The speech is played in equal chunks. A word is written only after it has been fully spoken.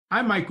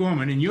I'm Mike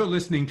Gorman, and you're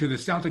listening to the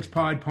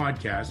CelticsPod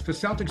podcast for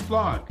Celtics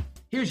Blog.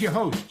 Here's your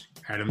host,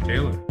 Adam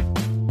Taylor.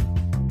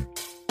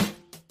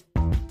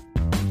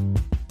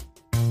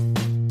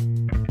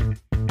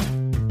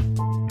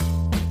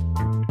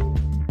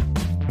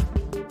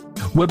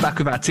 We're back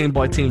with our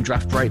team-by-team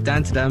draft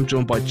breakdown. Today I'm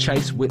joined by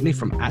Chase Whitney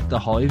from At The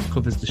Hive,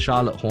 covers the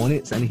Charlotte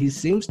Hornets, and he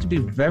seems to be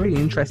very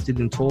interested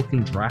in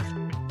talking draft.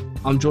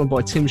 I'm joined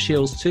by Tim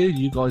Shields too.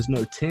 You guys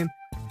know Tim.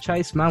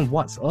 Chase, man,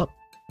 what's up?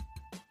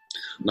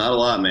 Not a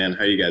lot, man.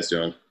 How you guys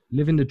doing?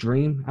 Living the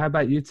dream. How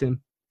about you,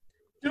 Tim?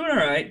 Doing all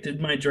right.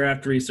 Did my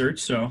draft research,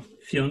 so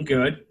feeling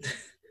good.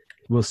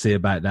 We'll see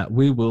about that.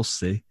 We will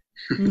see.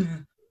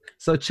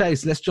 So,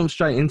 Chase, let's jump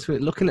straight into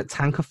it. Looking at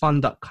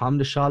tankathon.com,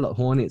 the Charlotte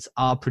Hornets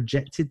are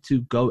projected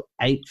to go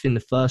 8th in the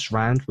first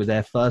round with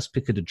their first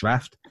pick of the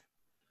draft.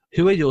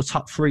 Who are your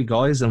top 3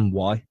 guys and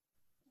why?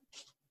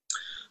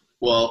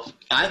 Well,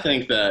 I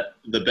think that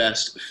the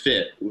best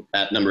fit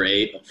at number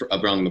 8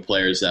 among the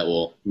players that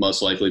will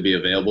most likely be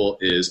available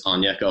is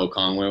Onyeka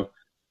Okongwu.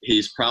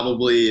 He's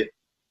probably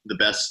the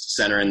best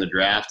center in the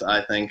draft,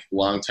 I think,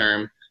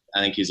 long-term.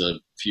 I think he's a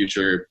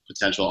future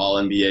potential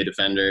All-NBA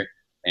defender.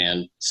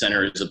 And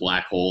center is a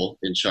black hole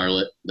in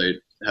Charlotte. They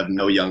have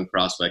no young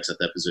prospects at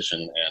that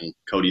position, and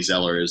Cody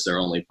Zeller is their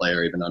only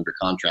player even under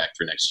contract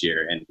for next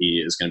year, and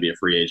he is going to be a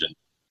free agent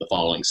the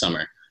following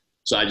summer.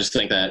 So I just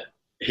think that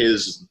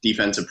his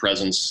defensive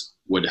presence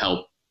would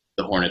help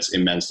the Hornets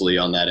immensely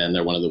on that end.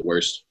 They're one of the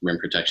worst rim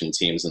protection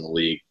teams in the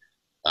league.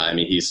 I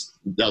mean, he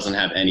doesn't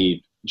have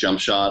any jump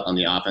shot on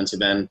the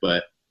offensive end,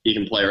 but he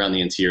can play around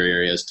the interior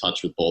areas,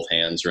 touch with both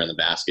hands around the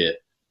basket.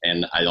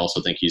 And I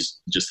also think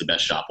he's just the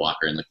best shot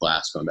blocker in the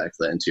class, going back to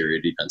that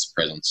interior defensive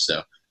presence.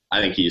 So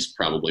I think he's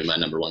probably my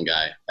number 1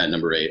 guy at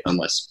number 8,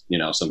 unless, you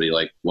know, somebody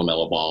like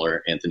LaMelo Ball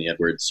or Anthony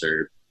Edwards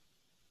or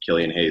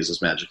Killian Hayes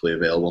is magically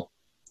available.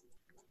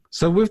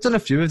 So we've done a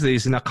few of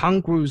these, and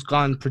Okongwu's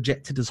gone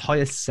projected as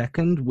high as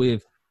 2nd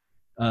with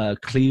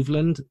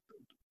Cleveland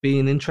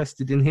being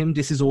interested in him.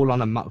 This is all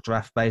on a mock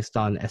draft based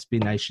on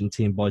SB Nation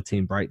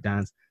team-by-team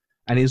breakdowns.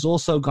 And he's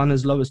also gone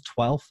as low as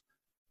 12th.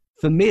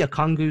 For me,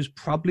 Okongwu's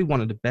probably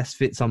one of the best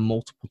fits on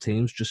multiple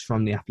teams, just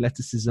from the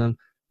athleticism,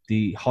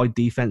 the high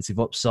defensive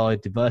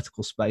upside, the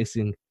vertical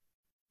spacing.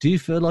 Do you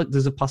feel like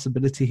there's a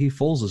possibility he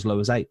falls as low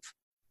as 8th?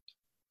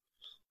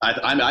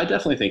 I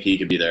definitely think he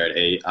could be there at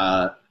 8.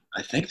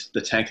 I think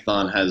the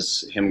Tankathon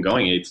has him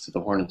going 8th to the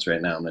Hornets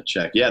right now. I'm going to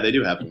check. Yeah, they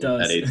do have him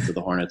at 8th to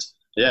the Hornets.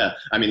 Yeah,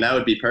 I mean, that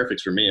would be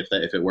perfect for me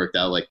if it worked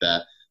out like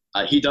that.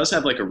 He does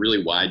have like a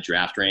really wide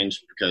draft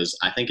range, because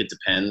I think it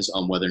depends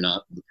on whether or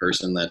not the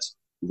person that's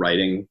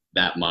writing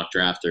that mock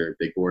draft or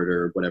big board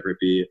or whatever it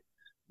be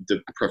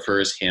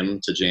prefers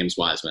him to James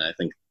Wiseman. I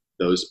think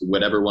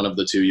whatever one of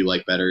the two you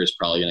like better is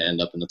probably going to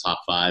end up in the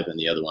top 5, and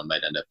the other one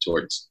might end up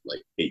towards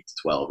like 8 to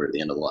 12 or the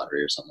end of the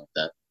lottery or something like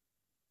that.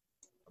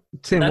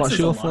 Tim, what's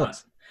your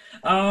thoughts?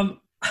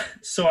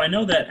 So I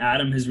know that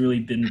Adam has really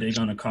been big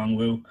on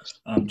Okongwu,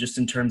 just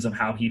in terms of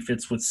how he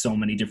fits with so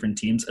many different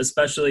teams,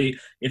 especially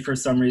if for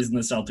some reason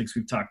the Celtics,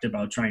 we've talked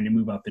about trying to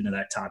move up into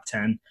that top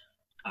 10.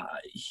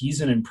 He's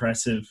an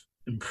impressive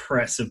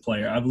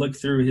player. I've looked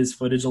through his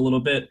footage a little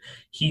bit.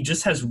 He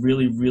just has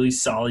really, really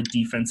solid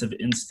defensive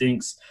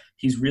instincts.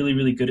 He's really,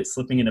 really good at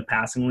slipping into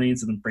passing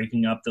lanes and then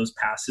breaking up those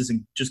passes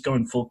and just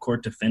going full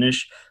court to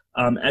finish.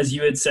 As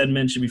you had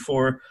mentioned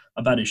before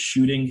about his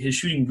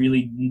shooting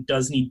really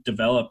does need to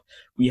develop.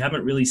 We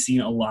haven't really seen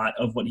a lot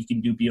of what he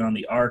can do beyond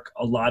the arc.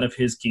 A lot of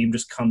his game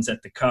just comes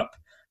at the cup.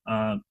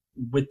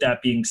 With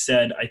that being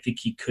said, I think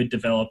he could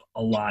develop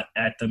a lot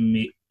at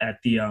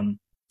the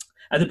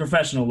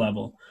professional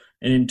level.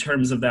 And in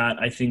terms of that,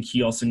 I think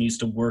he also needs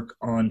to work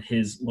on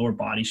his lower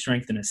body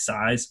strength and his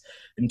size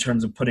in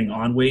terms of putting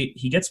on weight.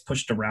 He gets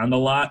pushed around a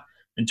lot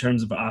in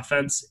terms of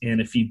offense,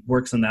 and if he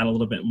works on that a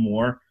little bit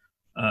more,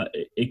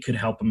 it could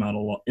help him out a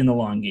lot in the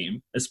long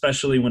game,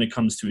 especially when it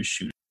comes to his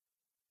shooting.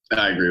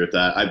 I agree with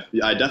that.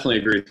 I definitely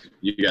agree with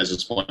you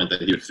guys' point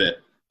that he would fit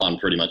on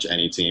pretty much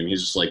any team. He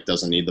just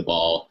doesn't need the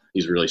ball.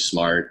 He's really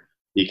smart.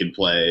 He could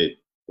play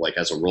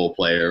as a role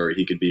player, or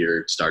he could be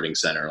your starting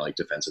center,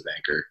 defensive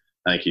anchor.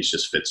 I think he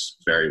just fits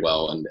very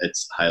well, and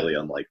it's highly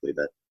unlikely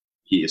that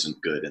he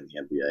isn't good in the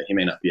NBA. He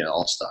may not be an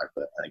all-star,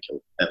 but I think he'll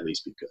at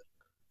least be good.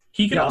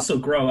 He could also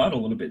grow out a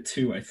little bit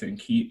too, I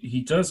think.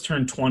 He does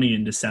turn 20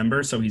 in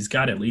December, so he's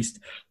got at least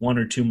 1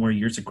 or 2 more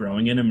years of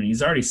growing in him, and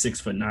he's already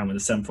 6'9" with a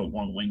 7'1"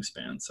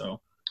 wingspan.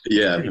 So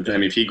yeah,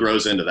 if he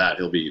grows into that,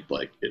 he'll be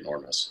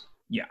enormous.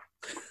 Yeah.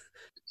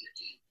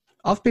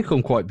 I've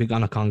become quite big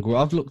on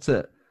Okongwu. I've looked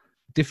at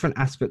different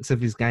aspects of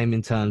his game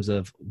in terms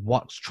of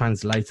what's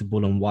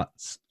translatable and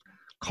what's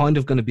kind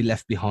of going to be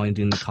left behind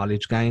in the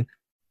college game.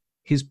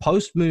 His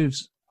post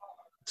moves,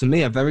 to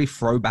me, are very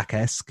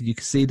throwback-esque. You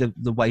can see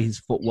the way his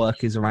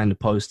footwork is around the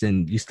post,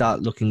 and you start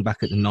looking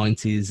back at the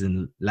 90s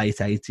and late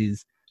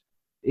 80s,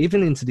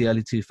 even into the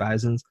early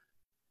 2000s.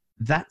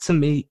 That, to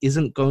me,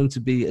 isn't going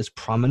to be as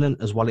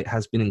prominent as what it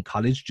has been in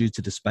college due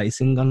to the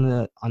spacing on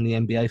the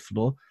NBA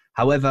floor.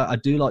 However, I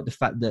do like the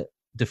fact that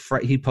the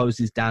threat he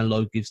poses down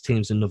low gives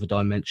teams another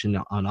dimension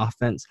on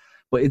offense.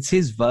 But it's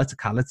his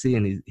verticality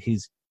and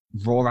his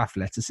raw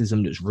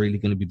athleticism that's really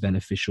going to be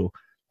beneficial,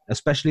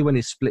 especially when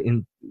he's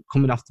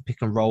coming off the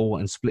pick and roll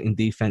and splitting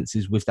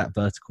defenses with that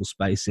vertical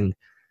spacing.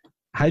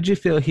 How do you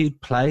feel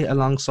he'd play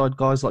alongside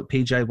guys like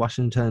PJ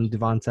Washington,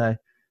 Devontae,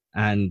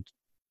 and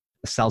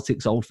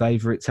Celtics' old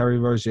favorite, Terry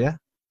Rozier?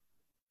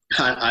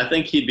 I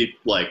think he'd be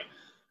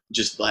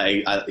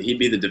he'd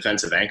be the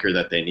defensive anchor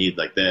that they need.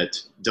 Like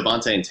that,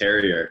 Devontae and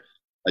Terry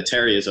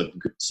Terry is a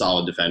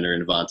solid defender,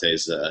 and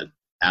Devontae's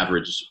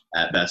average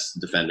at best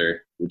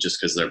defender, just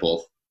because they're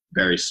both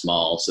very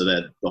small. So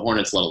that the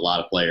Hornets let a lot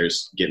of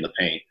players get in the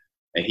paint,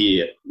 and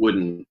he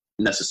wouldn't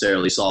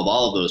necessarily solve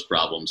all of those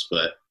problems,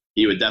 but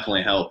he would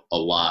definitely help a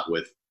lot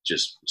with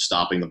just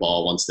stopping the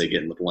ball once they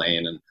get in the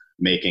lane and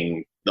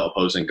making the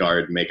opposing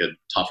guard make a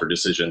tougher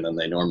decision than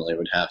they normally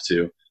would have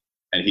to.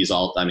 And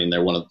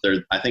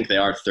I think they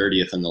are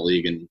 30th in the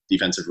league in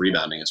defensive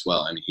rebounding as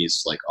well. I mean,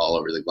 he's like all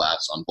over the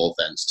glass on both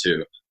ends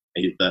too.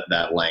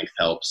 That length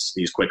helps.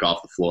 He's quick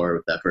off the floor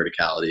with that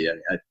verticality.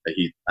 And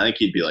I think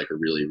he'd be like a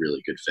really,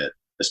 really good fit,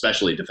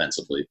 especially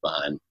defensively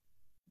behind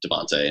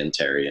Devontae and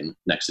Terry and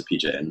next to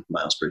PJ and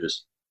Miles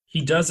Bridges. He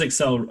does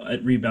excel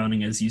at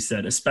rebounding, as you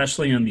said,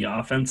 especially on the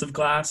offensive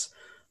glass.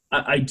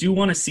 I do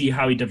want to see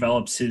how he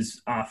develops his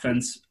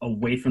offense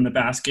away from the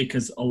basket,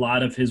 because a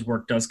lot of his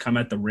work does come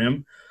at the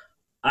rim.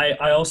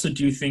 I also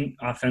do think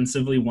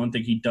offensively, one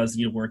thing he does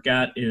need to work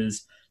at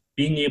is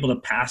being able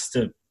to pass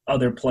to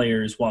other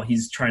players while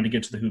he's trying to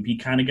get to the hoop. He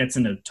kind of gets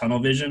into tunnel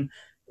vision,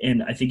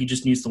 and I think he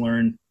just needs to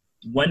learn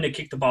when to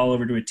kick the ball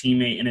over to a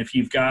teammate. And if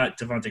you've got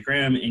Devontae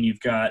Graham and you've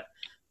got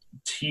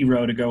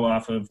T-Row to go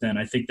off of, then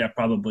I think that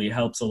probably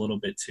helps a little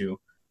bit too.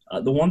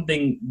 The one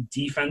thing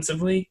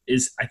defensively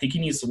is I think he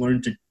needs to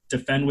learn to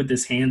defend with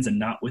his hands and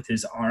not with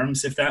his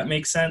arms, if that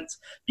makes sense,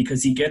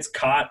 because he gets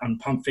caught on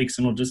pump fakes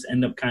and will just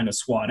end up kind of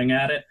swatting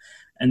at it,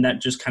 and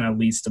that just kind of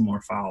leads to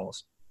more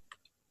fouls.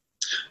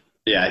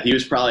 Yeah, I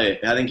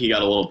think he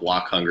got a little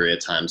block hungry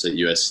at times at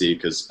USC,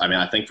 because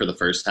I think for the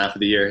first half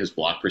of the year his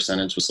block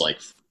percentage was like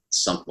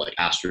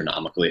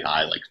astronomically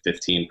high, like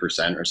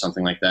 15% or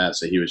something like that.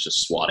 So he was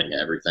just swatting at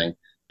everything.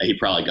 He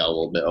probably got a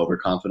little bit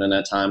overconfident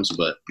at times,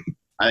 but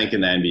I think in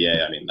the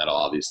NBA, that'll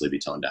obviously be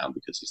toned down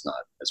because he's not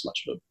as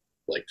much of a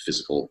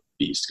physical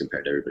beast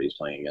compared to everybody he's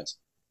playing against.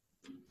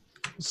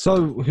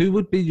 So who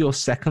would be your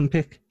second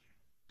pick?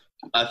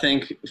 I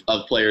think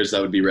of players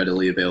that would be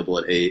readily available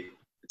at 8,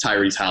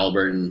 Tyrese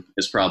Halliburton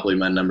is probably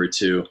my number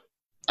 2.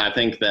 I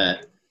think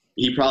that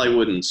he probably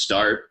wouldn't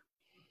start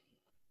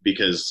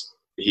because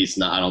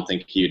I don't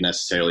think he would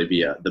necessarily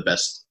be the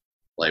best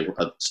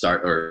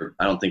start, or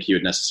I don't think he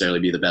would necessarily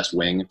be the best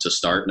wing to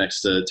start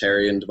next to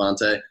Terry and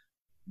Devontae.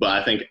 But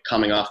I think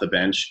coming off the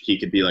bench, he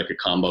could be like a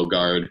combo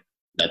guard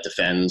that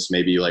defends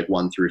maybe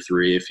 1 through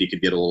 3 if he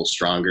could get a little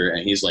stronger.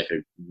 And he's like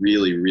a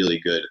really, really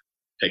good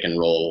pick and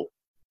roll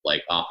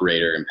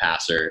operator and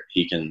passer.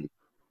 He can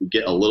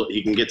get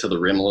to the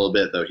rim a little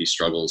bit, though he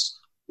struggles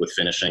with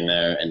finishing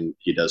there, and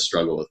he does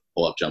struggle with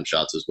pull-up jump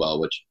shots as well,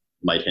 which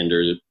might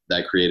hinder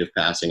that creative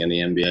passing in the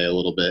NBA a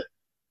little bit.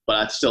 But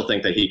I still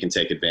think that he can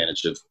take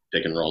advantage of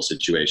pick and roll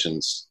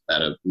situations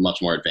at a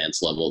much more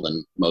advanced level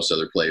than most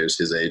other players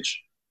his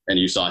age. And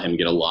you saw him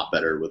get a lot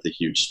better with a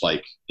huge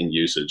spike in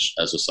usage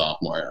as a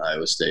sophomore at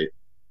Iowa State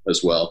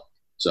as well.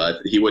 So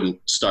he wouldn't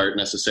start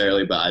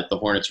necessarily, but the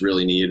Hornets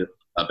really need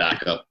a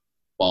backup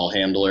ball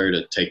handler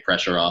to take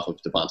pressure off of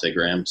Devontae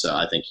Graham. So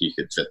I think he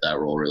could fit that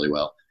role really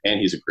well. And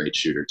he's a great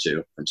shooter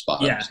too from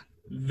spot-ups. Yeah,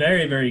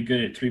 very, very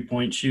good at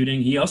three-point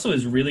shooting. He also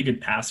is a really good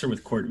passer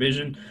with court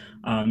vision.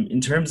 In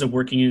terms of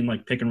working in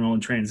pick and roll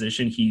and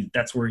transition,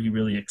 that's where he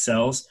really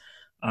excels.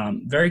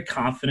 Very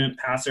confident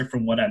passer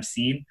from what I've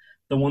seen.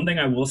 The one thing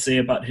I will say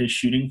about his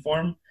shooting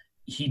form,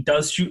 he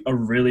does shoot a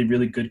really,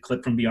 really good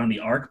clip from beyond the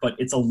arc, but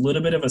it's a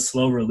little bit of a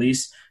slow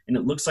release, and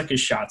it looks like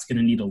his shot's going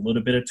to need a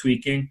little bit of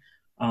tweaking.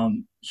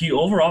 He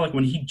overall,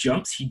 when he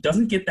jumps, he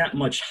doesn't get that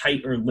much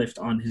height or lift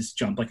on his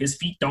jump. His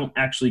feet don't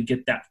actually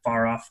get that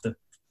far off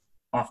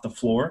the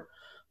floor.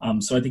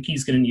 So I think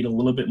he's going to need a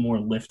little bit more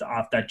lift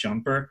off that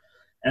jumper.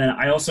 And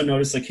I also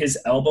noticed his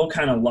elbow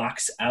kind of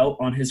locks out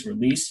on his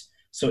release,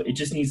 so it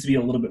just needs to be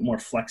a little bit more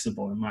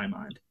flexible in my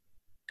mind.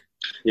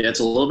 Yeah, it's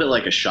a little bit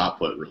like a shot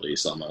put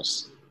release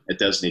almost. It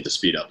does need to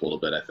speed up a little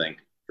bit, I think,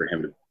 for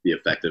him to be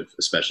effective,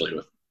 especially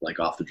with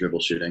off the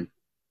dribble shooting.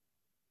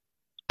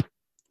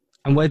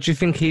 And where do you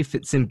think he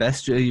fits in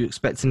best? Are you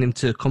expecting him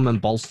to come and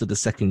bolster the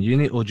second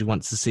unit, or do you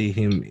want to see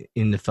him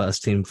in the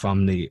first team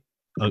from the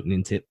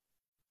opening tip?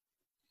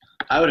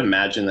 I would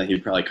imagine that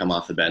he'd probably come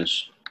off the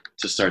bench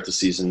to start the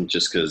season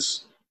just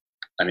because,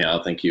 I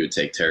don't think he would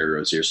take Terry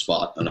Rozier's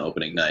spot on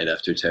opening night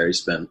after Terry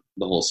spent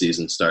the whole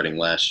season starting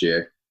last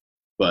year.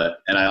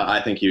 And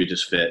I think he would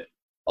just fit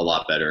a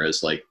lot better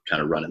as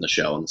kind of running the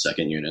show in the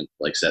second unit,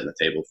 setting the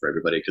table for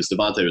everybody. Because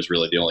Devontae was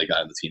really the only guy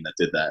on the team that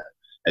did that.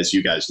 As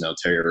you guys know,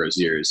 Terry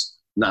Rozier is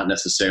not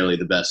necessarily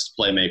the best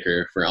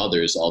playmaker for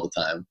others all the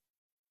time.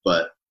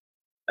 But,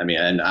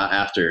 and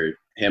after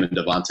him and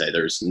Devontae,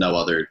 there's no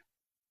other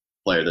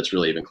player that's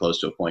really even close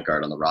to a point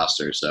guard on the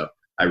roster. So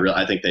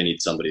I think they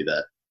need somebody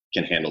that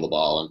can handle the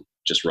ball and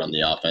just run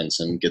the offense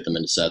and get them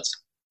into sets.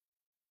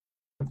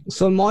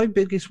 So my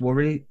biggest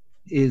worry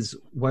is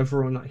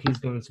whether or not he's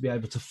going to be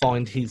able to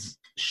find his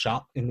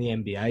shot in the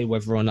NBA,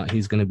 whether or not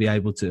he's going to be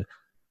able to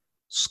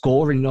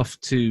score enough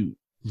to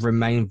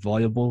remain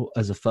viable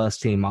as a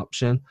first-team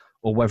option,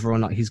 or whether or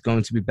not he's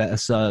going to be better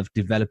served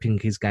developing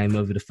his game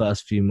over the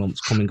first few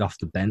months coming off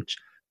the bench.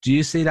 Do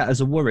you see that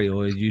as a worry,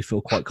 or do you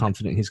feel quite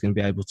confident he's going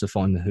to be able to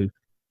find the hoop?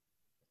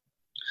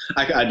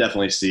 I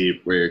definitely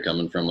see where you're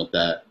coming from with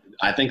that.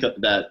 I think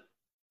that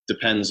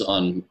depends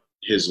on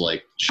his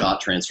like shot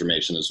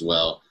transformation as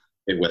well,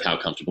 with how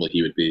comfortable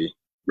he would be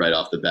right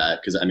off the bat.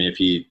 Because I mean, if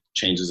he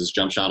changes his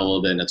jump shot a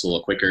little bit and it's a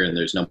little quicker and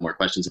there's no more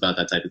questions about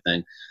that type of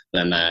thing,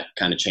 then that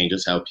kind of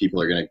changes how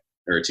people are going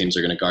to, or teams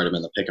are going to guard him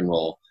in the pick and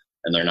roll.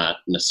 And they're not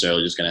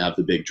necessarily just going to have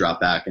the big drop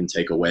back and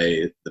take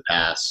away the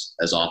pass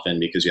as often,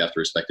 because you have to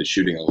respect his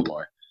shooting a little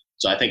more.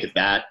 So I think if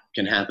that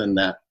can happen,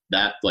 that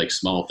like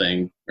small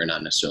thing, or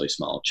not necessarily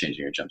small,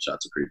 changing your jump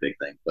shot's a pretty big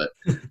thing. But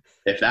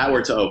if that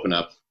were to open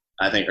up,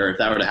 I think, or if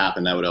that were to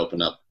happen, that would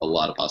open up a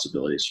lot of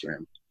possibilities for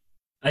him.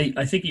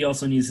 I think he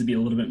also needs to be a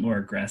little bit more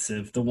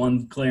aggressive. The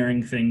one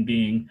glaring thing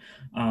being,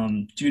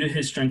 due to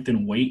his strength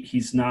and weight,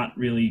 he's not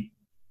really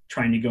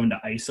trying to go into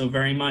ISO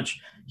very much.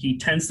 He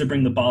tends to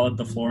bring the ball up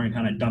the floor and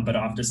kind of dump it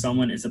off to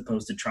someone, as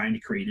opposed to trying to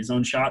create his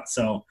own shot.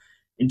 So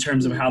in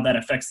terms of how that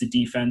affects the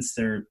defense,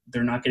 they're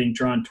not getting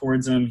drawn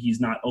towards him. He's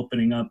not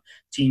opening up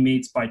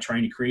teammates by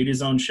trying to create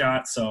his own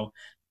shot. So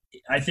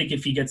I think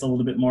if he gets a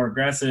little bit more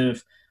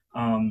aggressive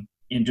and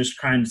just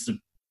kind of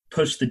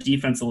push the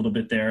defense a little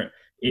bit there,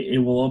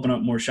 it will open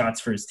up more shots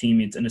for his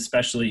teammates. And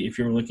especially if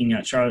you're looking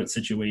at Charlotte's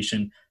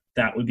situation,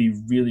 that would be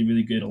really,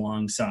 really good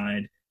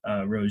alongside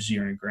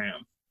Rozier and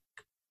Graham.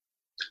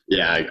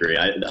 Yeah, I agree.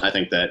 I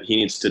think that he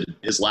needs to,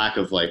 his lack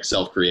of like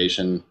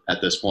self-creation at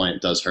this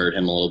point does hurt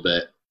him a little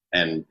bit,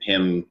 and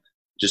him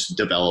just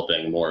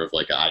developing more of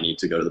like I need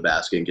to go to the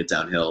basket and get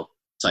downhill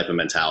type of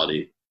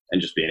mentality,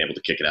 and just being able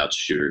to kick it out to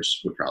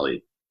shooters would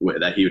probably,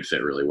 that he would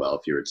fit really well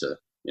if you were to,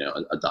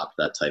 adopt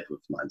that type of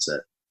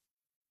mindset.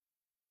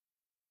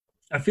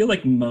 I feel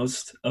like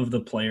most of the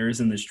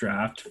players in this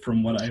draft,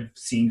 from what I've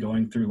seen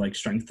going through like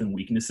strength and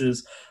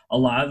weaknesses, a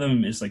lot of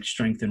them is like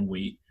strength and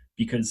weight,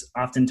 because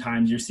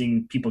oftentimes you're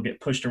seeing people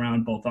get pushed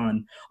around both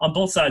on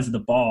both sides of the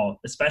ball,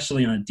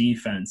 especially on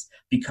defense,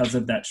 because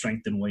of that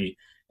strength and weight.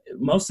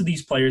 Most of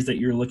these players that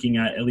you're looking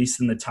at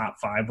least in the top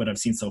 5, what I've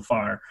seen so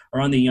far,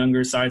 are on the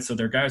younger side. So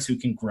they're guys who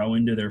can grow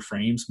into their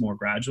frames more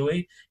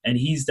gradually. And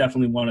he's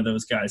definitely one of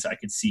those guys I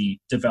could see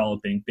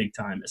developing big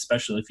time,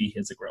 especially if he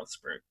hits a growth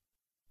spurt.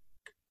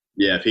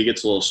 Yeah, if he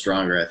gets a little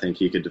stronger, I think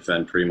he could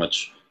defend pretty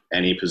much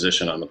any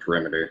position on the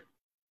perimeter,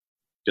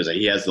 because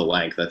he has the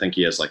length. I think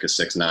he has like a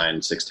 6'9",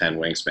 6'10"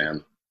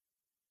 wingspan.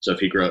 So if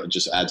he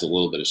just adds a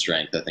little bit of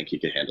strength, I think he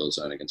could handle his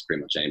own against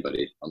pretty much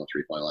anybody on the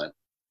three-point line.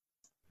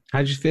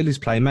 How do you feel his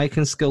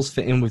playmaking skills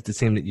fit in with the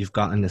team that you've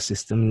got in the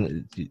system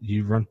that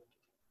you run?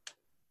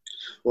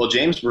 Well,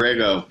 James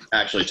Borrego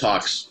actually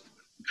talks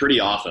pretty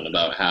often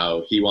about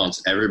how he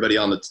wants everybody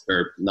on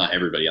or not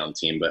everybody on the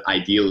team, but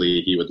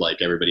ideally he would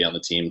like everybody on the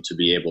team to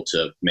be able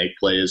to make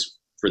plays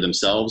for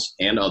themselves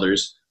and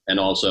others, and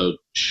also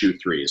shoot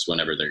threes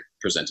whenever they're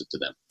presented to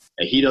them.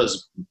 And he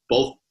does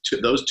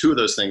two of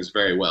those things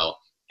very well.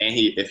 And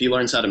if he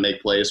learns how to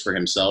make plays for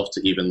himself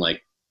to even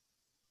like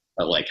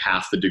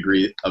half the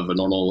degree of a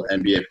normal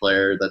NBA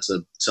player that's a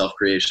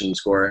self-creation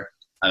scorer,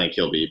 I think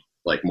he'll be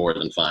like more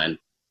than fine.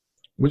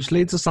 Which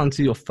leads us on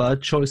to your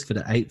third choice for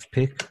the 8th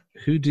pick.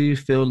 Who do you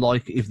feel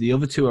like, if the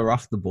other two are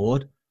off the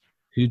board,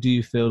 who do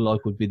you feel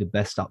like would be the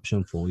best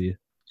option for you?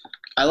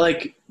 I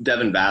like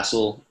Devin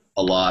Vassell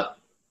a lot,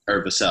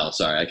 or Vassell,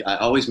 sorry. I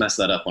always mess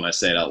that up when I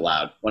say it out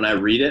loud. When I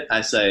read it, I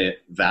say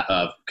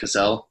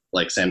Cassell,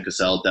 like Sam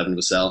Cassell, Devin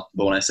Vassell.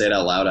 But when I say it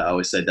out loud, I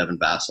always say Devin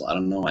Vassell. I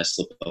don't know why I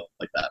slip up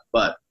like that.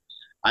 But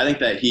I think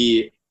that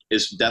he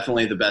is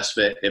definitely the best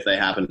fit if they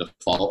happen to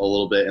fall a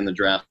little bit in the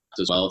draft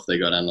as well, if they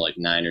go down to like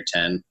 9 or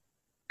 10.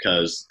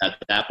 Because at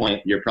that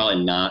point, you're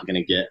probably not going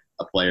to get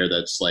a player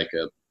that's like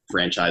a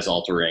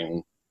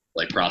franchise-altering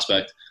like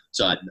prospect.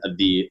 So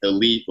the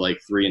elite like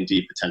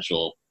 3-and-D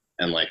potential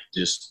and like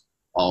just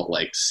all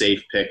like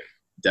safe pick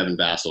Devin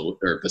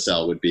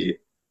Vassell would be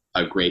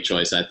a great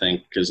choice, I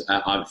think, because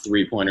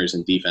three-pointers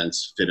and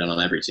defense fit in on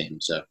every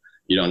team. So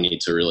you don't need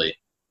to really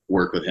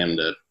work with him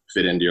to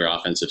fit into your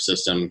offensive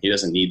system. He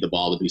doesn't need the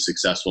ball to be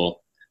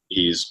successful.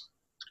 He's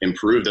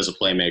improved as a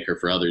playmaker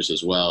for others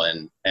as well,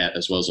 and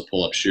as well as a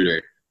pull-up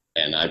shooter.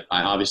 And I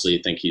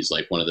obviously think he's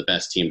like one of the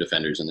best team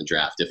defenders in the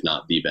draft, if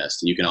not the best.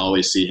 You can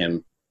always see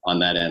him on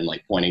that end,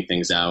 like pointing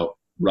things out,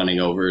 running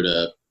over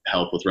to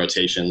help with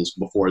rotations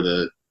before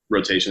the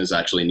rotation is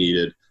actually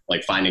needed,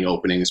 like finding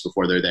openings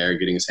before they're there,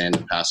 getting his hand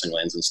in passing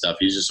lanes and stuff.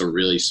 He's just a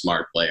really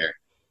smart player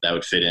that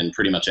would fit in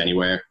pretty much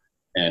anywhere.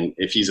 And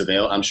if he's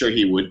available, I'm sure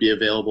he would be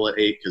available at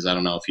 8, because I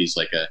don't know if he's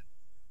like a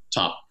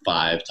top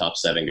 5, top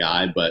 7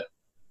 guy, but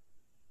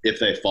if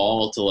they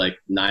fall to like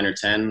 9 or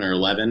 10 or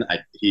 11,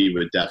 he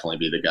would definitely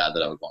be the guy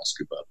that I would want to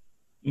scoop up.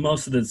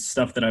 most of the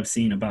stuff that I've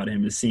seen about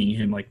him is seeing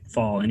him like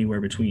fall anywhere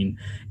between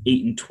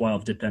 8 and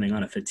 12, depending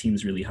on if a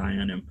team's really high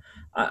on him.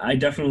 I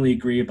definitely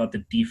agree about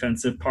the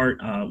defensive part.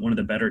 One of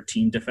the better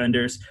team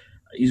defenders.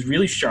 He's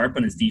really sharp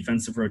on his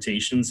defensive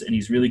rotations, and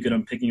he's really good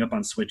on picking up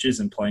on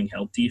switches and playing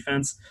help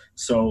defense.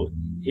 So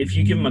if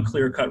you give him a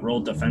clear-cut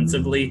role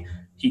defensively,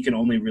 he can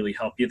only really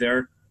help you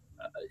there.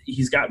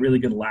 He's got really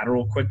good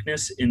lateral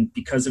quickness, and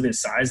because of his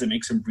size, it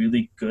makes him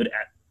really good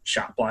at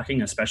shot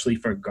blocking, especially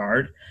for a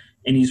guard.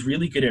 And he's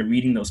really good at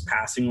reading those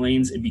passing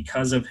lanes, and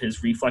because of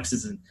his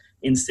reflexes and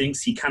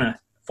instincts, he kind of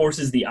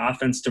forces the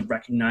offense to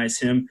recognize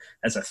him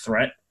as a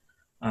threat.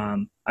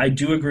 I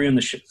do agree on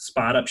the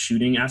spot-up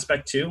shooting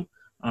aspect too.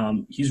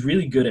 He's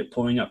really good at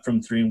pulling up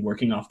from three and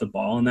working off the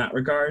ball in that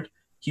regard.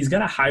 He's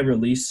got a high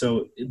release,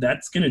 so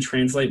that's going to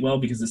translate well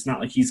because it's not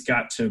like he's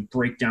got to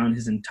break down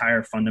his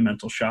entire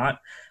fundamental shot.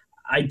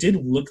 I did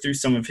look through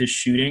some of his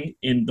shooting,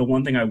 and the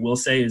one thing I will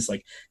say is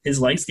like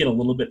his legs get a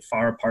little bit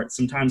far apart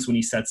sometimes when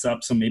he sets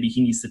up, so maybe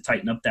he needs to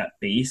tighten up that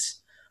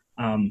base.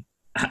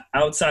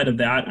 Outside of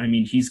that, I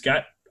mean, he's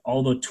got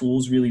all the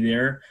tools really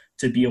there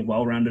to be a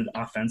well-rounded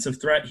offensive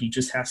threat. He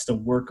just has to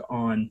work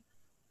on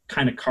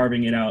kind of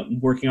carving it out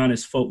and working on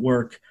his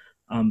footwork,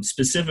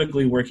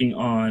 specifically working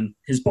on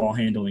his ball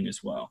handling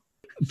as well.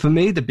 For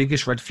me, the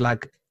biggest red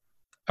flag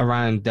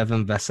around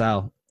Devin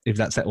Vassell, if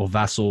that's it, or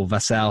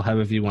Vassell,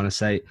 however you want to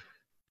say it,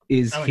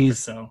 is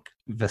Vassell.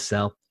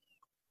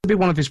 It'll be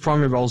one of his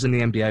primary roles in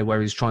the NBA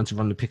where he's trying to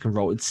run the pick and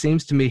roll. It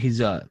seems to me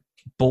his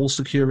ball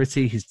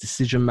security, his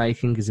decision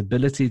making, his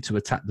ability to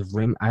attack the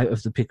rim out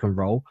of the pick and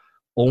roll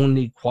all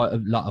need quite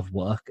a lot of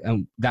work,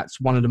 and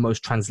that's one of the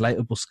most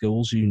translatable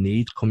skills you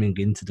need coming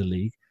into the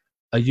league.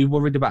 Are you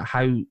worried about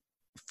how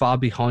far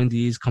behind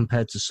he is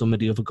compared to some of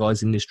the other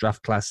guys in this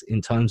draft class in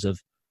terms of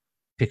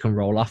pick and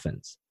roll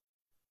offense?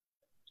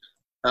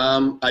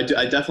 I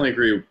definitely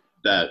agree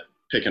that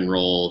pick and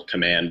roll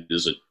command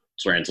is a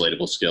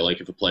translatable skill.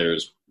 Like if a player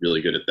is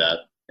really good at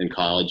that in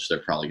college, they're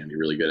probably going to be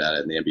really good at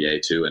it in the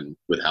NBA too. And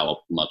with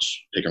how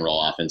much pick and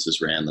roll offense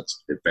is ran,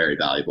 that's very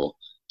valuable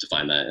to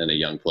find that in a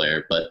young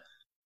player. But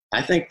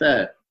I think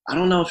that, I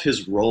don't know if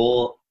his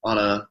role on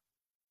a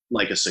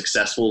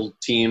successful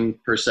team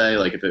per se,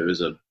 like if it was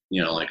a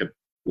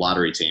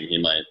lottery team, he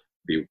might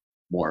be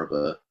more of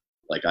a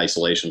like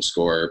isolation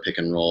scorer, pick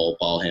and roll,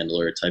 ball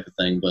handler type of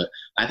thing. But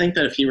I think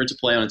that if he were to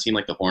play on a team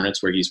like the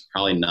Hornets, where he's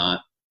probably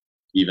not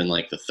even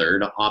like the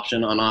third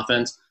option on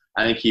offense,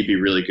 I think he'd be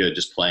really good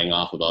just playing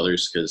off of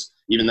others, because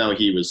even though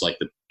he was like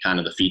the kind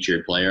of the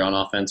featured player on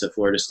offense at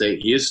Florida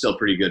State, he is still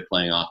pretty good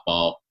playing off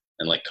ball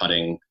and like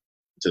cutting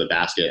to the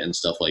basket and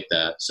stuff like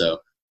that. So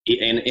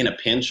in a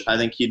pinch, I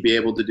think he'd be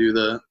able to do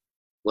the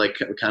like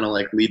kind of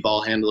like lead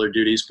ball handler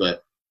duties,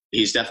 but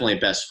he's definitely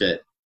best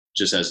fit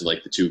just as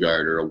like the two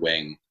guard or a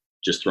wing.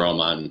 Just throw him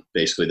on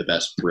basically the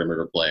best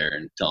perimeter player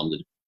and tell him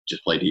to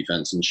just play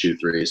defense and shoot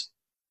threes.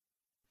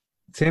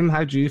 Tim,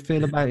 how do you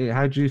feel about it?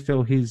 How do you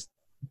feel his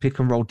pick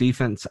and roll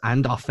defense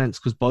and offense?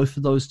 Because both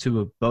of those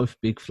two are both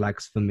big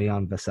flags for me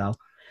on Vassell.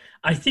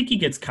 I think he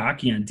gets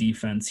cocky on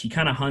defense. He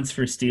kind of hunts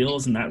for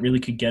steals, and that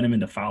really could get him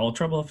into foul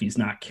trouble if he's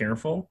not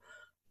careful.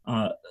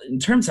 In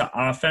terms of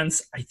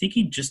offense, I think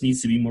he just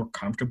needs to be more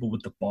comfortable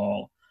with the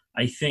ball.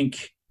 I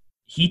think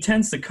he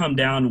tends to come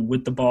down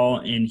with the ball,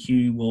 and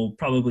he will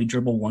probably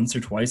dribble once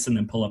or twice and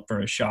then pull up for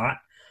a shot.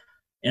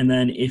 And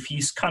then if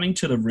he's cutting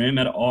to the rim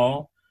at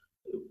all,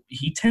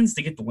 he tends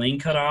to get the lane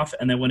cut off,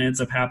 and then what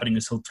ends up happening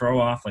is he'll throw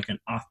off like an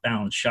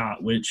off-balance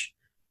shot, which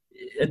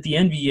at the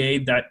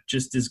NBA, that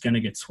just is going to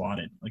get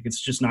swatted. Like it's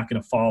just not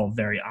going to fall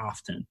very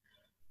often.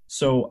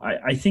 So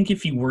I think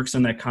if he works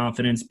on that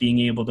confidence, being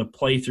able to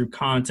play through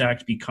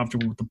contact, be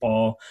comfortable with the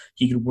ball,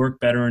 he could work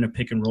better in a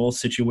pick and roll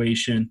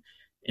situation.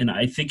 And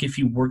I think if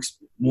he works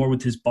more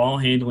with his ball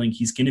handling,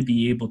 he's going to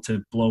be able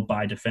to blow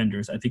by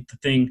defenders. I think the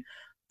thing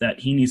that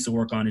he needs to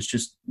work on is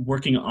just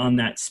working on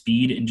that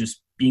speed and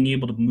just being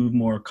able to move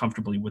more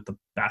comfortably with the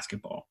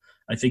basketball.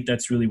 I think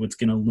that's really what's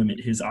going to limit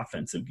his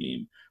offensive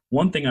game.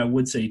 One thing I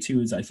would say,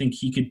 too, is I think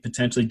he could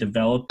potentially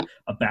develop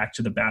a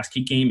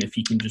back-to-the-basket game if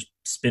he can just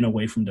spin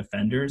away from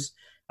defenders.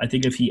 I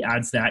think if he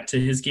adds that to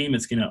his game,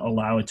 it's going to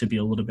allow it to be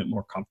a little bit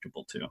more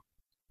comfortable, too.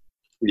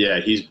 Yeah,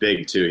 he's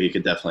big, too. He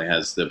could definitely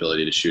has the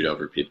ability to shoot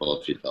over people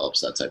if he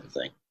develops that type of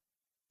thing.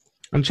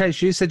 And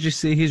Chase, you said you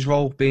see his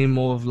role being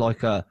more of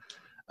like a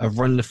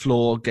run the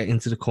floor, get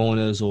into the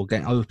corners, or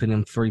get open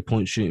in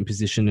three-point shooting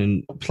position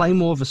and play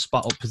more of a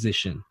spot-up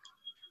position.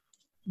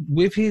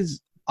 With his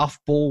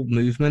off-ball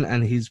movement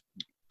and his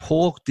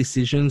poor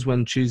decisions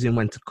when choosing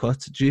when to cut,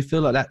 do you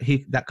feel like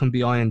that can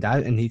be ironed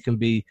out and he can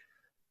be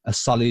a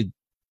solid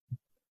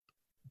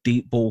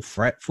deep ball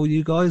threat for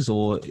you guys,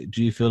 or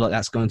do you feel like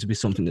that's going to be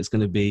something that's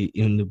going to be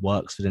in the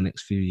works for the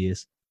next few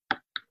years?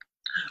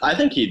 I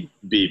think he'd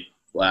be.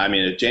 I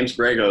mean, if James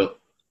Borrego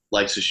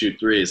likes to shoot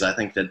threes, I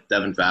think that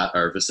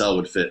Vassell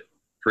would fit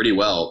pretty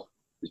well.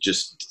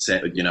 Just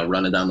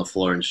running down the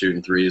floor and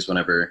shooting threes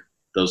whenever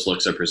those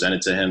looks are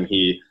presented to him.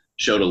 He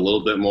showed a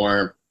little bit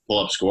more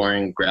pull-up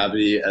scoring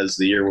gravity as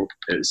the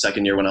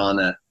second year went on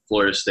at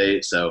Florida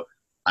State. So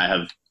I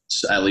have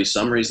at least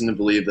some reason to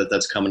believe that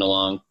that's coming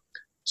along.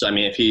 So, I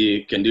mean, if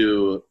he can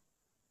do,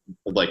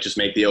 like, just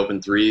make the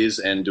open threes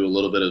and do a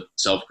little bit of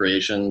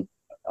self-creation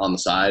on the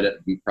side,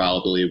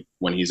 probably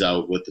when he's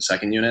out with the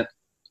second unit,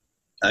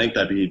 I think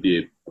that he'd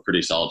be a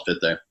pretty solid fit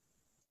there.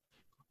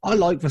 I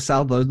like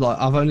Vassell, though. Like,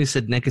 I've only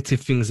said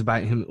negative things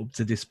about him up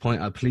to this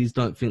point. Please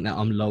don't think that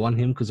I'm low on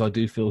him, because I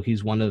do feel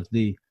he's one of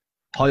the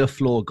higher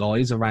floor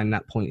guys around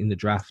that point in the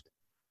draft,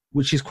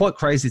 which is quite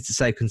crazy to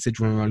say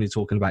considering we're only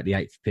talking about the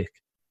 8th pick,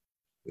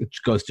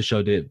 which goes to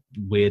show the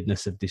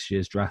weirdness of this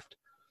year's draft.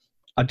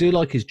 I do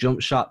like his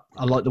jump shot.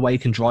 I like the way he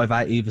can drive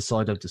out either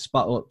side of the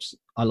spot-ups.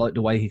 I like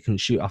the way he can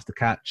shoot off the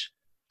catch.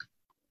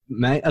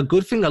 A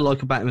good thing I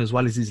like about him as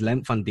well is his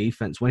length on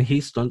defense. When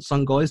he stunts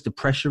on guys, the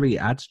pressure he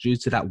adds due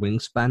to that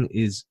wingspan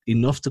is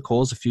enough to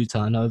cause a few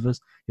turnovers.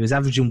 He was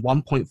averaging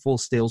 1.4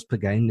 steals per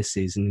game this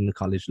season in the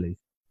college league.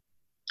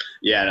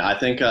 Yeah, and I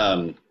think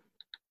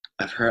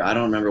I've heard, I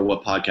don't remember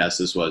what podcast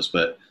this was,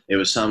 but it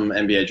was some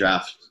NBA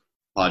draft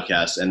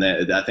podcast, and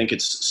I think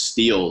it's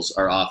steals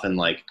are often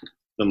like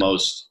the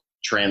most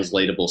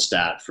translatable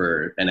stat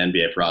for an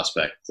NBA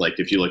prospect. Like,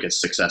 if you look at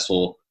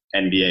successful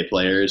NBA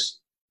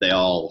players, they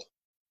all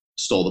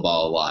stole the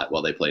ball a lot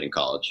while they played in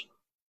college.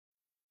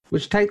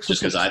 Which takes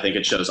just because I think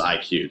it shows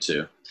IQ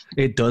too.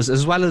 It does,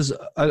 as well as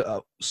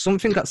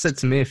something got said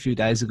to me a few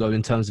days ago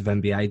in terms of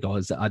NBA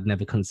guys that I'd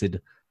never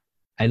considered.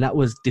 And that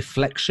was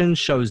deflection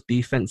shows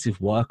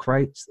defensive work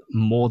rates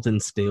more than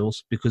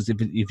steals, because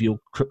if you're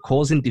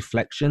causing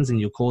deflections and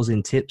you're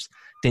causing tips,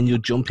 then you're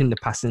jumping the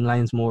passing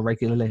lanes more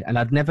regularly. And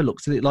I'd never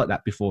looked at it like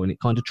that before, and it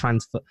kind of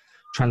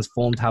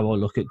transformed how I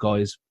look at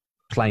guys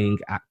playing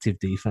active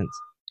defense.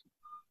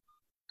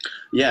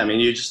 Yeah, I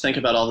mean, you just think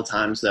about all the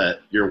times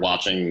that you're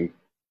watching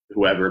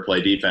whoever play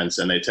defense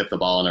and they tip the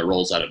ball and it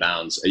rolls out of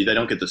bounds. They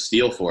don't get the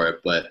steal for it,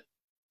 but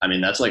I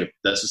mean, that's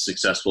a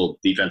successful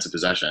defensive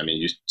possession. I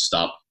mean, you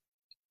stop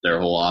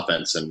their whole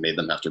offense and made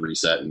them have to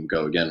reset and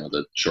go again with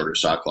a shorter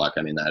shot clock.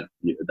 I mean, that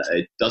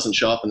it doesn't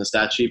show up in the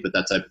stat sheet, but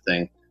that type of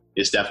thing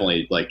is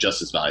definitely like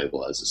just as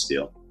valuable as a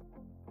steal.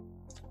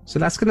 So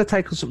that's going to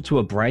take us up to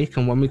a break,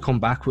 and when we come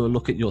back, we'll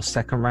look at your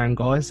second round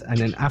guys, and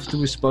then after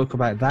we spoke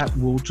about that,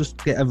 we'll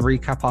just get a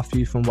recap off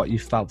you from what you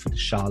felt for the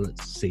Charlotte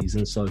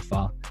season so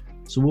far.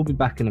 So we'll be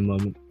back in a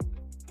moment.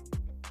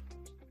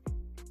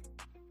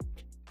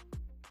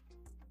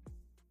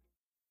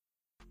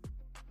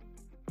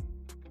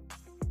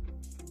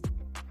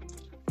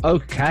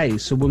 Okay,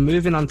 so we're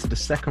moving on to the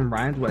second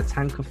round where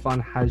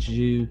Tankathon has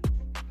you.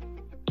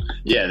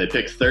 Yeah, they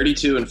picked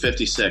 32 and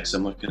 56.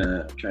 I'm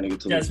trying to get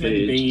to the page.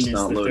 Bain It's is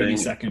not the loading.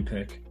 32nd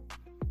pick.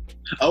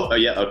 Oh,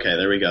 yeah, okay,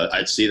 there we go.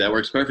 I'd see that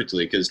works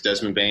perfectly because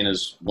Desmond Bain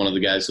is one of the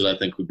guys that I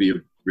think would be a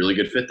really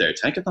good fit there.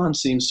 Tankathon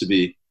seems to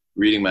be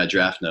reading my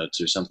draft notes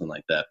or something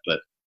like that,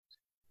 but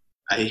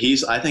I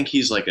think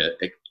he's like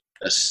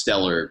a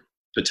stellar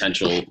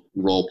potential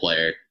role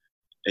player.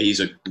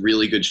 He's a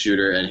really good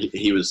shooter, and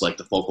he was like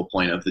the focal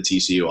point of the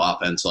TCU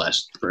offense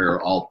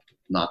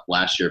not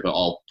last year,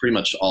 but pretty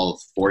much all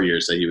 4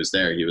 years that he was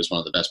there. He was one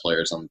of the best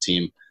players on the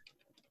team.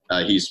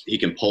 He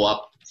can pull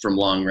up from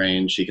long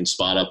range. He can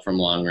spot up from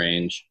long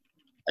range.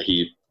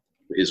 He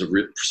is a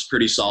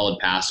pretty solid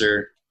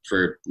passer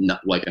for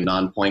like a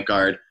non-point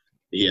guard.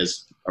 He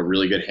has a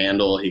really good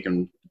handle. He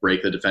can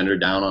break the defender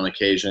down on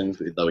occasion,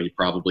 though he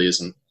probably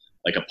isn't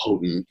like a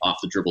potent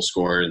off-the-dribble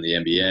scorer in the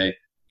NBA.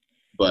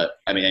 But,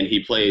 I mean, and he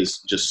plays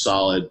just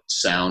solid,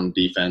 sound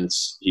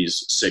defense.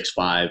 He's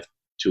 6'5",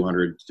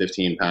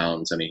 215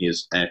 pounds. I mean,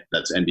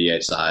 that's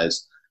NBA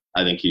size.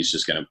 I think he's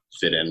just going to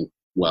fit in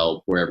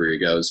well wherever he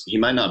goes. He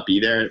might not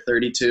be there at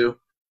 32.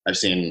 I've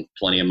seen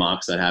plenty of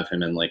mocks that have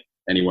him in like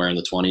anywhere in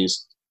the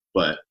 20s.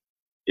 But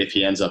if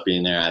he ends up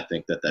being there, I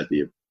think that'd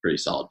be a pretty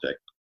solid pick.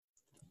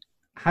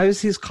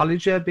 How's his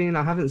college year been?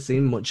 I haven't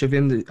seen much of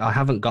him. I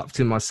haven't got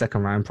to my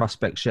second round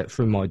prospects yet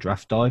through my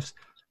draft dives.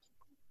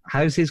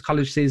 How's his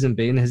college season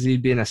been? Has he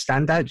been a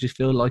standout? Do you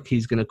feel like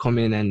he's going to come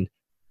in and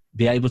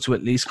be able to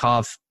at least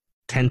carve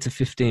 10 to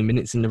 15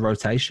 minutes in the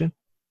rotation?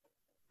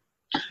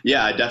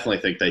 Yeah, I definitely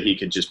think that he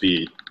could just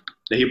be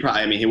 –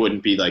 he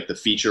wouldn't be like the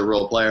feature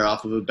role player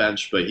off of a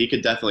bench, but he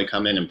could definitely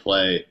come in and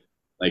play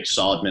like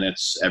solid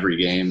minutes every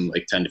game,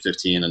 like 10 to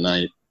 15 a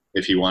night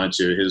if he wanted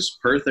to. His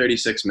per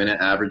 36-minute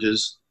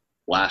averages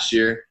last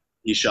year,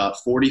 he shot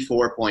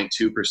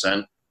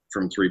 44.2%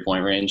 from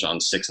three-point range on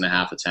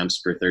 6.5 attempts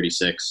per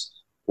 36,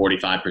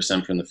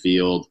 45% from the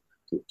field,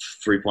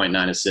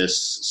 3.9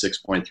 assists,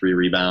 6.3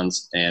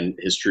 rebounds, and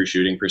his true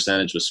shooting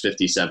percentage was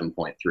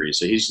 57.3.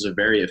 So he's just a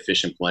very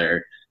efficient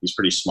player. He's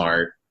pretty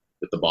smart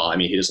with the ball. I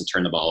mean, he doesn't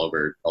turn the ball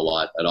over a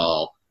lot at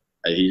all.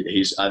 I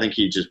think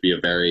he'd just be a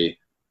very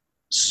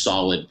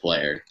solid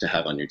player to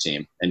have on your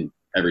team, and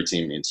every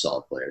team needs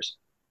solid players.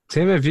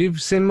 Tim, have you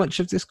seen much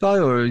of this guy,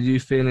 or are you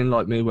feeling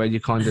like me where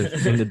you're kind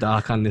of in the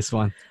dark on this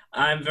one?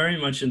 I'm very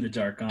much in the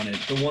dark on it.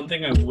 The one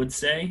thing I would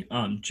say,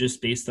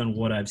 just based on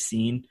what I've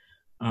seen,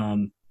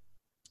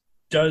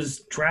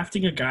 does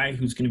drafting a guy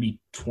who's going to be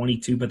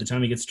 22 by the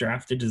time he gets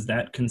drafted, does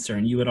that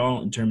concern you at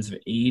all in terms of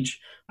age?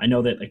 I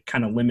know that it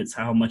kind of limits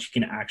how much he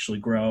can actually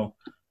grow,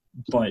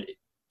 but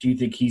Do you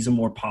think he's a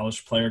more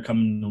polished player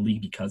coming in the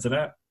league because of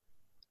that?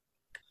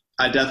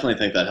 I definitely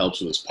think that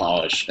helps with his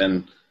polish.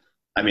 And,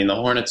 I mean, the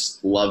Hornets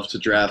love to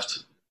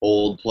draft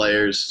old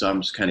players, so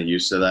I'm just kind of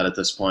used to that at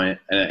this point.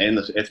 And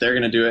if they're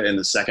going to do it in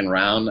the second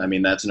round, I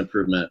mean, that's an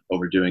improvement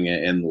over doing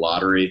it in the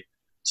lottery.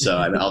 So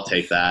I'll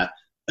take that.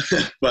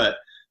 But,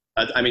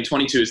 I mean,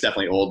 22 is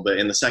definitely old, but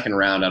in the second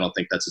round, I don't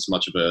think that's as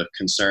much of a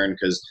concern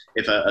because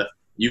if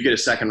you get a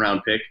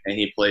second-round pick and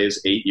he plays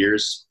 8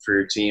 years for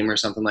your team or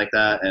something like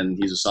that and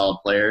he's a solid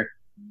player,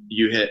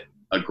 you hit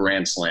a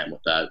grand slam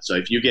with that. So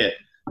if you get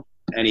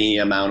any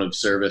amount of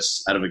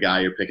service out of a guy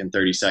you're picking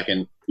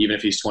 32nd, even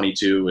if he's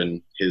 22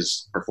 and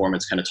his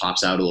performance kind of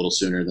tops out a little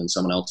sooner than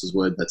someone else's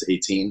would, that's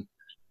 18,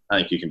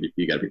 I think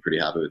you got to be pretty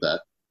happy with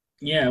that.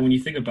 Yeah, when you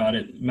think about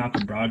it,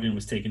 Malcolm Brogdon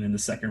was taken in the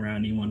second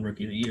round. He won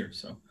Rookie of the Year.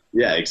 So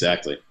yeah,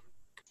 exactly.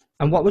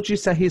 And what would you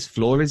say his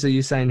floor is? Are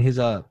you saying he's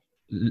a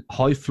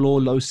high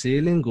floor, low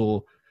ceiling,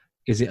 or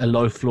is it a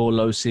low floor,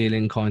 low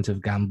ceiling kind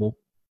of gamble?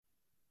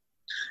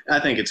 I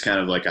think it's kind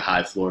of like a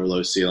high floor,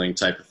 low ceiling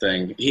type of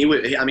thing.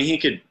 He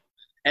could.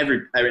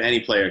 Any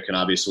player can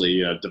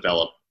obviously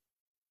develop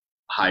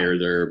higher.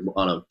 They're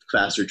on a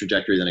faster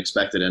trajectory than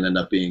expected and end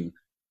up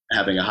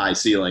having a high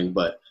ceiling.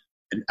 But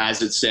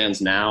as it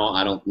stands now,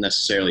 I don't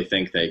necessarily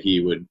think that he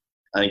would.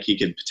 I think he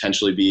could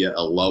potentially be a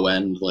low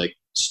end like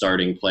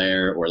starting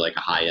player or like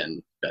a high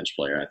end bench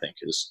player. I think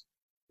is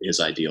his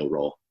ideal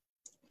role.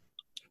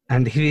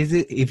 And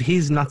if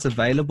he's not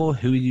available,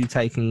 who are you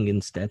taking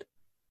instead?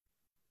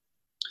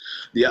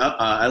 Yeah,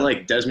 I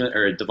like Devon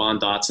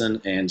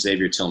Dotson and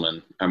Xavier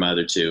Tillman are my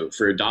other two.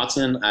 For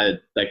Dotson, I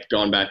like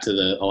going back to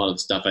a lot of the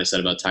stuff I said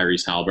about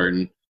Tyrese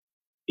Halliburton.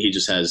 He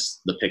just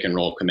has the pick and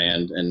roll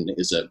command and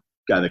is a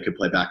guy that could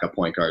play backup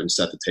point guard and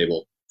set the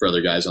table for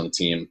other guys on the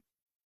team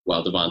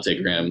while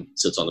Devontae Graham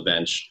sits on the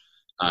bench.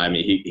 I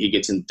mean, he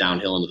gets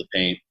downhill into the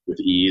paint with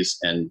ease,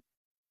 and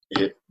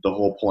the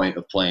whole point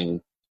of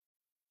playing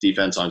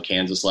defense on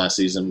Kansas last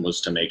season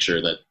was to make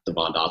sure that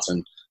Devon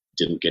Dotson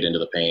didn't get into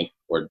the paint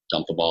or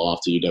dump the ball off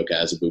to Udoka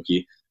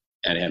Azubuike.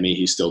 And I mean,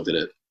 he still did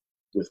it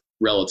with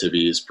relative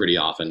ease pretty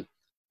often.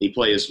 He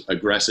plays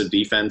aggressive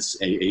defense.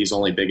 He's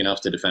only big enough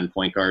to defend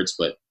point guards,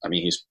 but I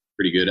mean, he's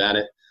pretty good at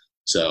it.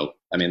 So,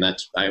 I mean,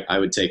 I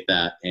would take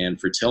that.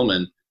 And for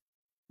Tillman,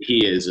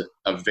 he is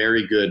a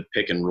very good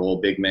pick and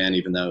roll big man,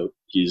 even though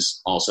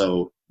he's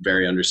also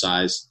very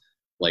undersized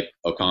like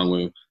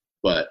Okongwu.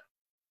 But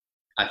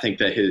I think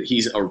that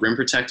he's a rim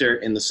protector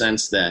in the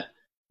sense that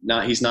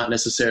he's not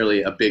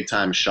necessarily a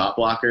big-time shot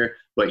blocker,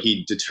 but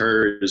he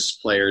deters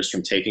players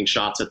from taking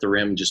shots at the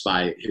rim just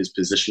by his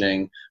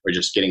positioning or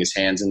just getting his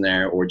hands in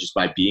there or just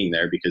by being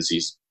there because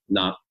he's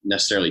not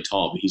necessarily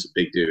tall, but he's a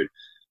big dude.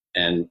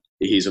 And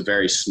he's a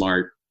very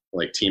smart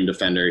like team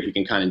defender. He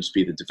can kind of just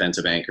be the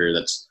defensive anchor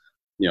that's,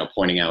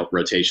 pointing out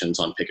rotations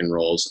on pick and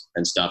rolls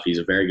and stuff. He's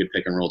a very good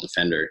pick and roll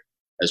defender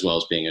as well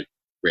as being a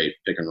great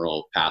pick and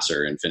roll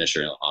passer and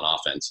finisher on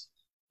offense.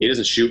 He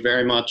doesn't shoot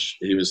very much.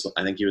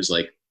 I think he was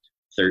like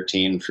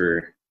 13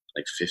 for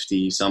like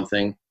 50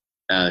 something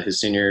his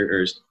senior or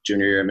his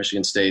junior year at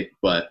Michigan State,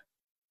 but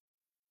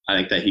I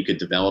think that he could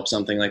develop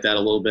something like that a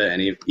little bit,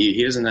 and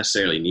he doesn't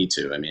necessarily need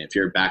to. I mean, if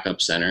you're a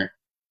backup center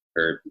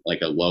or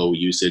like a low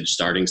usage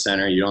starting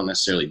center, you don't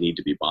necessarily need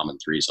to be bombing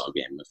threes all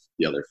game if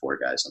the other four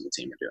guys on the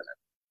team are doing it.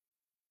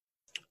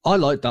 I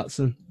like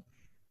Dotson.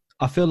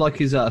 I feel like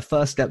his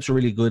first steps are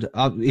really good.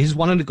 He's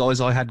one of the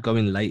guys I had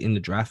going late in the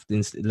draft,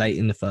 late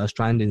in the first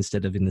round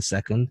instead of in the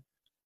second.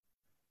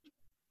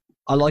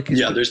 I like his.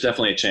 Yeah, there's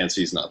definitely a chance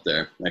he's not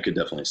there. I could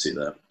definitely see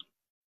that.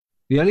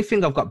 The only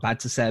thing I've got bad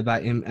to say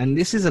about him, and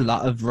this is a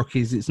lot of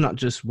rookies, it's not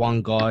just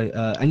one guy,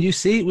 and you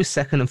see it with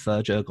second and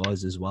third year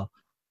guys as well,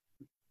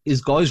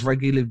 is guys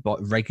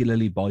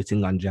regularly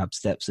biting on jab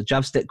steps. A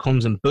jab step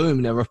comes and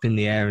boom, they're up in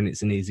the air and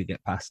it's an easy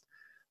get past.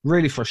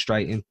 Really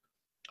frustrating.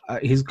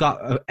 He's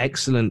got an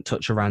excellent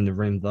touch around the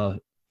rim, though.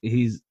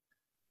 He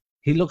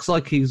looks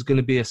like he's going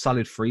to be a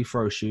solid free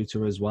throw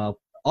shooter as well.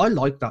 I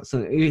like that.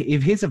 So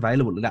if he's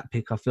available at that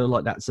pick, I feel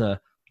like that's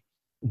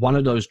one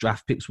of those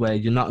draft picks where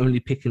you're not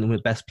only picking the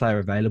best player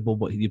available,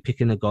 but you're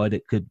picking a guy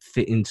that could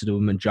fit into the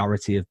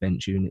majority of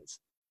bench units.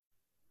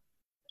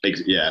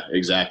 Yeah,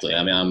 exactly.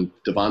 I mean,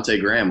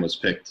 Devontae Graham was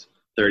picked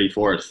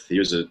 34th. He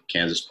was a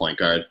Kansas point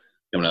guard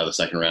coming out of the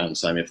second round.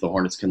 So, I mean, if the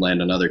Hornets can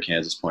land another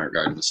Kansas point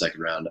guard in the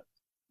second round,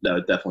 that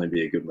would definitely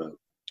be a good move.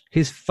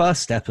 His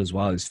first step as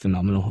well is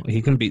phenomenal.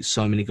 He can beat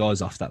so many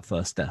guys off that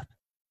first step.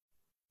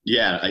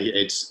 Yeah,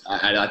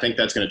 I think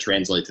that's going to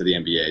translate to the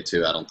NBA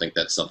too. I don't think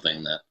that's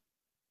something that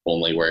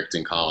only worked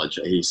in college.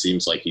 He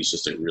seems like he's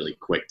just a really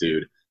quick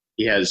dude.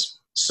 He has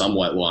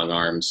somewhat long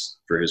arms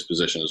for his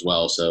position as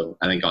well. So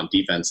I think on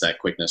defense, that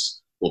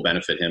quickness will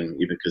benefit him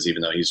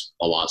even though he's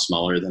a lot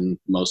smaller than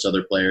most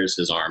other players,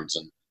 his arms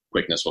and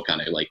quickness will kind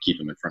of like keep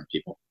him in front of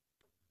people.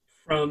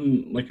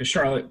 From like a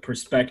Charlotte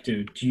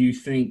perspective, do you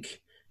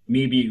think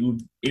maybe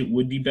it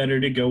would be better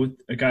to go with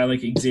a guy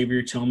like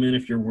Xavier Tillman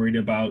if you're worried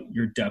about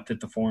your depth at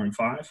the 4 and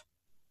 5?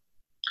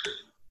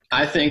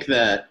 I think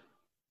that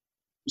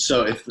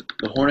So if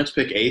the Hornets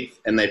pick 8th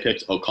and they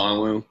picked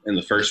Okongwu in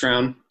the first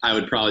round, I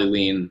would probably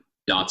lean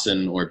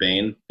Dotson or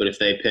Bane. But if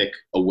they pick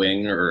a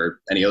wing or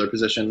any other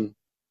position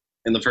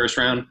in the first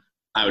round,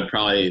 I would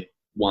probably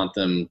want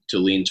them to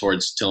lean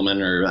towards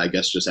Tillman or I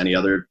guess just any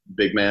other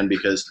big man,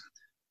 because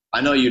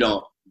I know you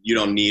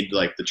don't need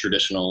like the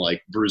traditional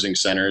like bruising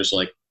centers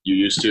like you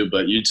used to,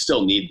 but you'd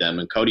still need them.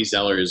 And Cody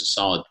Zeller is a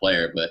solid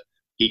player, but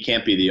he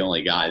can't be the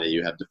only guy that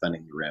you have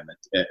defending the rim.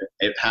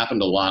 It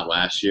happened a lot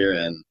last year,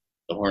 and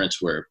the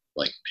Hornets were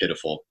like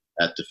pitiful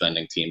at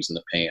defending teams in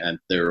the paint, and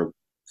they were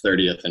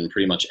 30th in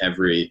pretty much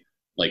every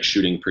like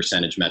shooting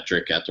percentage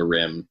metric at the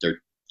rim.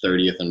 They're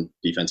 30th in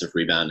defensive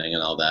rebounding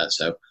and all that.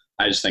 So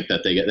I just think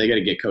that they got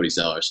to get Cody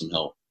Zeller some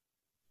help.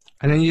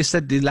 And then you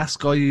said the last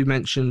guy you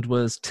mentioned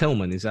was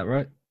Tillman. Is that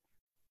right?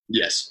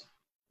 Yes.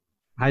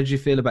 How did you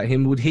feel about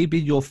him? Would he be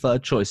your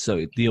third choice?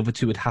 So the other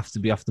two would have to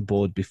be off the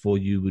board before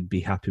you would be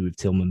happy with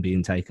Tillman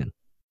being taken?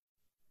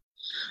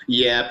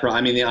 Yeah,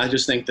 I mean, I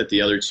just think that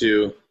the other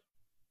two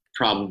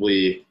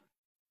probably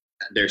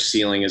their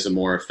ceiling is a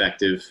more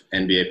effective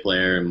NBA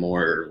player and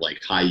more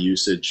like high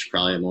usage,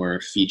 probably a more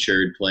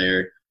featured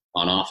player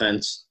on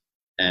offense.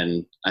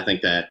 And I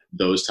think that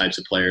those types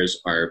of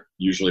players are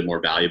usually more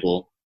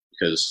valuable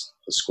because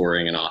the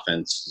scoring and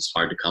offense is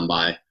hard to come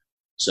by.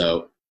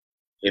 So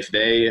if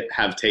they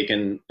have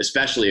taken,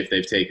 especially if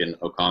they've taken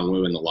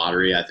Okongwu in the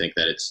lottery, I think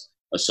that it's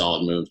a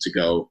solid move to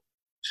go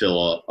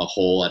fill a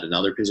hole at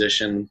another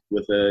position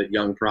with a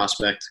young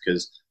prospect,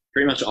 because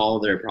pretty much all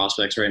of their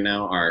prospects right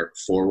now are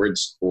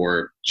forwards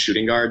or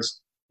shooting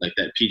guards. Like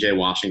that PJ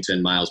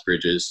Washington, Miles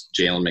Bridges,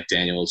 Jalen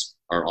McDaniels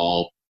are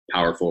all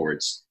power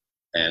forwards.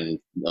 And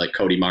like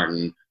Cody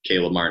Martin,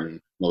 Caleb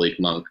Martin, Malik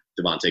Monk,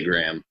 Devontae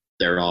Graham,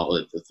 they're all,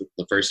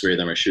 the first three of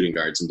them are shooting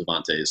guards, and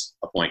Devontae's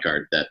a point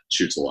guard that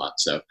shoots a lot.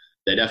 So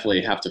they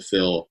definitely have to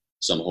fill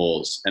some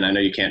holes. And I know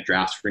you can't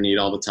draft for need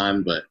all the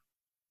time, but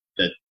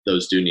that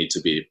those do need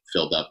to be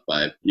filled up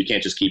by, you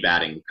can't just keep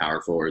adding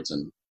power forwards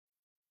and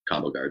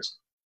combo guards.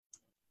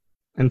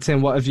 And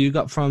Tim, what have you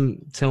got from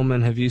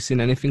Tillman? Have you seen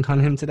anything on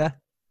him today?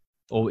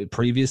 Or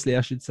previously,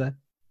 I should say?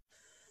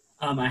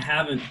 I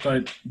haven't,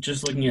 but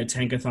just looking at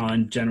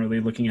Tankathon, generally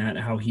looking at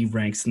how he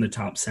ranks in the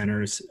top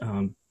centers,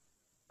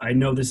 I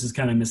know this is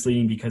kind of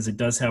misleading because it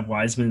does have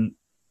Wiseman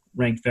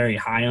ranked very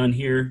high on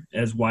here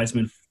as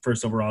Wiseman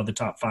first overall, the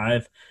top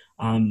 5.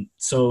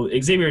 So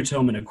Xavier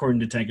Tillman,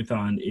 according to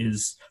Tankathon,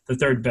 is the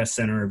third best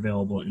center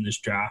available in this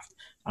draft.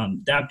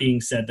 That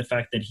being said, the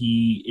fact that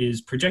he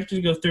is projected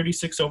to go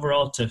 36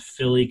 overall to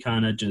Philly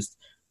kind of just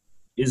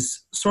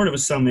is sort of a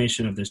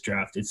summation of this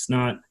draft. It's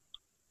not,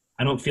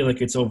 I don't feel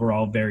like it's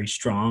overall very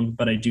strong,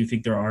 but I do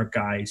think there are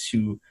guys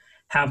who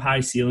have high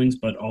ceilings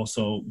but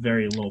also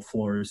very low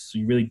floors. So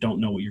you really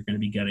don't know what you're going to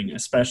be getting,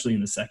 especially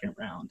in the second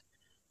round.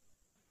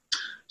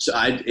 So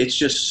it's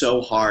just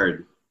so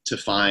hard to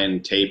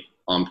find tape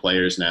on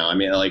players now. I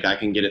mean, like I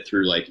can get it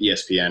through like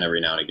ESPN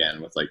every now and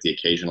again with like the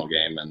occasional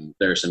game, and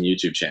there are some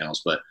YouTube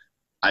channels, but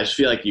I just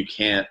feel like you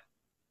can't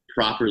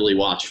properly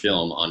watch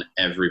film on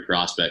every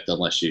prospect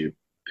unless you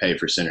pay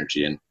for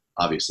Synergy, and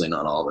obviously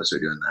not all of us are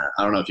doing that.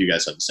 I don't know if you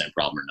guys have the same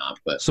problem or not,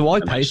 but so I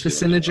pay for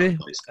Synergy,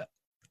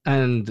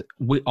 and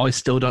I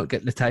still don't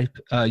get the tape.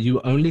 You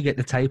only get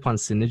the tape on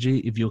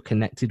Synergy if you're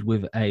connected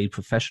with a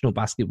professional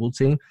basketball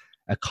team,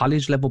 a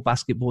college-level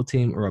basketball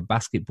team, or a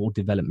basketball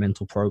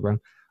developmental program.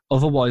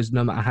 Otherwise,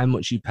 no matter how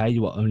much you pay,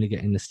 you are only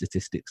getting the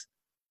statistics.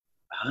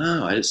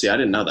 Oh, I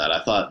didn't know that.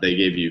 I thought they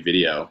gave you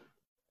video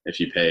if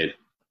you paid.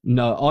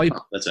 No,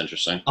 that's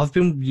interesting. I've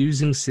been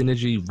using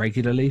Synergy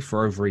regularly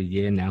for over a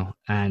year now,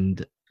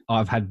 and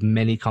I've had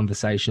many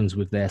conversations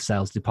with their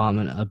sales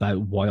department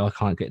about why I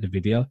can't get the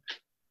video.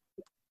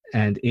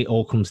 And it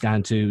all comes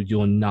down to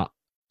you're not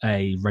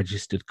a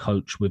registered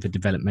coach with a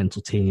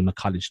developmental team, a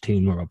college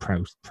team, or a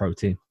pro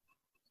team.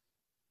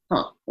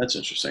 Huh, that's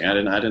interesting. I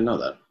didn't know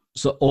that.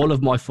 So all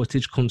of my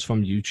footage comes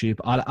from YouTube.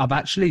 I've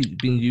actually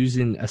been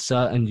using a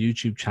certain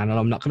YouTube channel.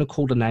 I'm not going to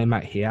call the name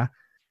out here,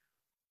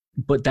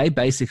 but they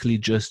basically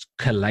just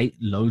collate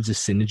loads of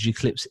Synergy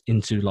clips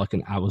into like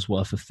an hour's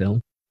worth of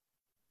film.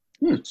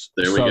 There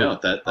we go.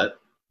 That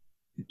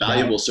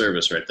valuable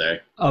service right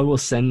there. I will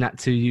send that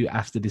to you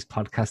after this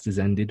podcast is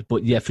ended.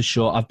 But yeah, for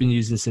sure, I've been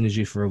using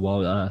Synergy for a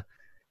while.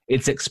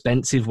 It's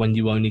expensive when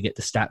you only get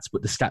the stats,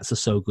 but the stats are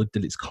so good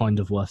that it's kind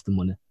of worth the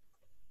money.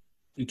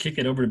 You kick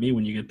it over to me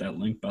when you get that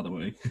link, by the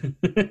way.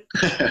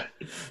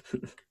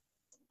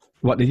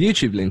 What, the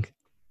YouTube link?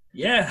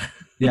 Yeah.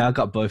 Yeah, I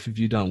got both of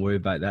you. Don't worry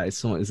about that.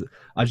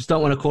 I just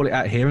don't want to call it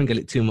out here and get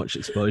it too much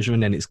exposure,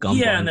 and then it's gone.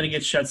 Yeah, and then it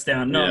gets shuts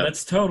down. No,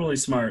 That's totally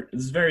smart.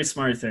 It's a very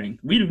smart thing.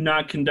 We do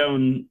not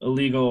condone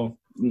illegal.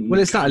 Well,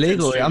 it's not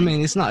illegal. Streaming. I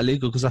mean, it's not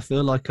illegal because I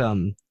feel like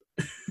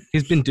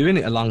he's been doing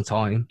it a long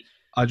time.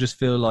 I just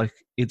feel like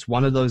it's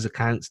one of those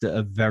accounts that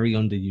are very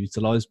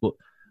underutilized. But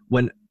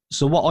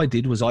so what I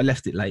did was I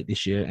left it late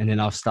this year, and then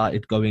I've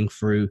started going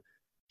through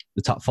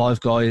the top 5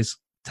 guys,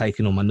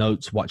 taking all my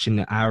notes, watching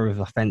an hour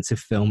of offensive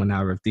film, an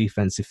hour of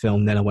defensive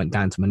film. Then I went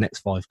down to my next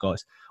 5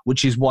 guys,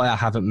 which is why I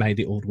haven't made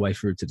it all the way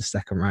through to the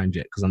second round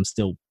yet, because I'm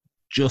still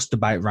just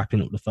about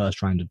wrapping up the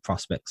first round of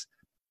prospects.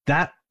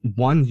 That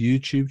one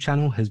YouTube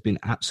channel has been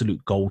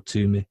absolute gold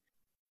to me.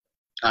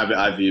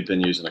 I've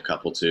been using a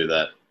couple too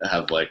that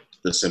have like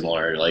the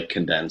similar like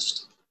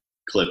condensed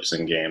clips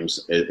and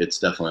games. It's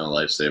definitely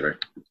a lifesaver.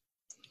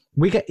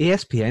 We get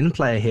ESPN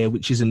Player here,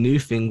 which is a new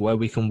thing where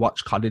we can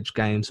watch college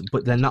games,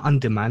 but they're not on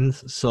demand.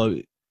 So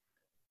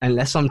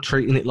unless I'm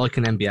treating it like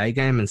an NBA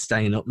game and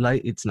staying up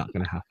late, it's not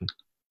going to happen.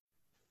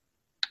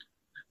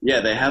 Yeah,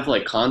 they have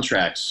like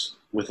contracts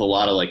with a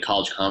lot of like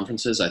college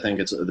conferences. I think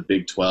it's the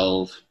Big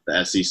 12,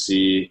 the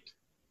SEC,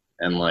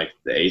 and like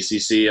the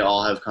ACC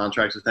all have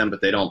contracts with them,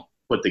 but they don't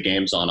put the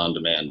games on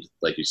demand.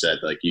 Like you said,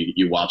 like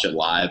you watch it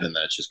live and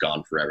then it's just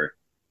gone forever.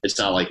 It's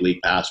not like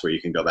League Pass where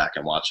you can go back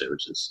and watch it,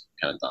 which is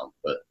kind of dumb,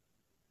 but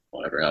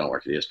whatever. I don't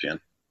work at ESPN.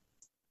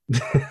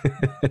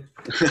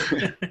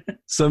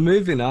 So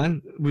moving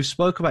on, we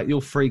spoke about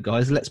your three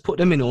guys. Let's put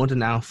them in order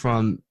now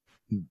from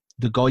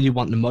the guy you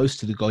want the most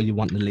to the guy you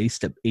want the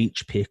least at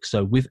each pick.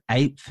 So with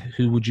 8th,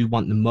 who would you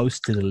want the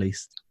most to the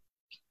least?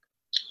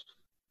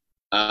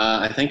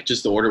 I think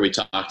just the order we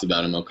talked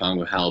about him,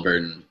 Okongwu,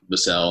 Halliburton,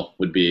 Vassell,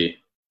 would be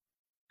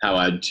how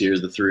I'd tier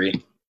the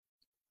three.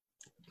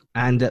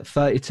 And at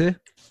 32?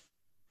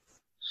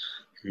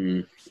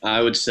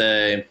 I would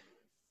say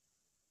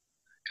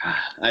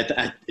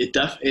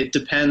it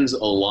depends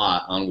a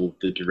lot on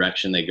the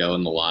direction they go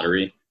in the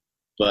lottery.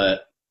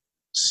 But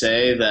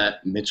say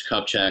that Mitch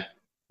Kupchak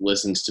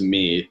listens to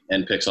me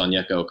and picks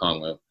Onyeka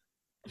Okongwu.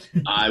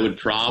 I'd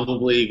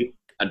probably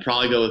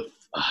go with,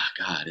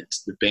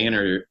 it's the Bain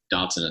or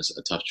Dotson is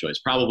a tough choice.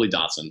 Probably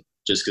Dotson,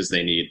 just because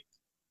they need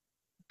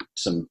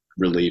some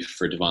relief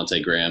for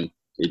Devontae Graham.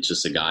 It's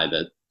just a guy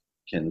that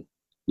can,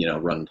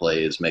 run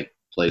plays, make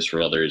plays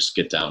for others,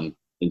 get down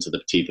into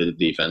the teeth of the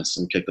defense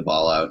and kick the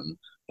ball out and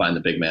find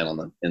the big man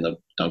in the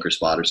dunker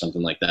spot or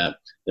something like that.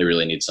 They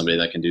really need somebody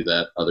that can do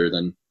that other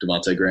than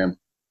Devontae Graham.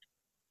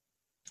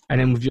 And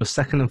then with your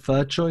second and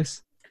third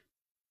choice?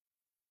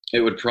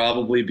 It would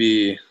probably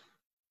be,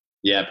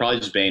 probably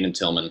just Bain and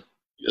Tillman,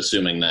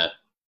 assuming that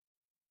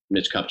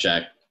Mitch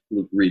Kupchak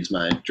reads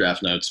my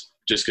draft notes.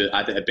 Just because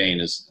I think Bain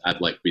is,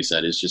 like we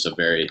said, is just a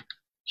very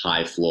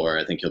high floor.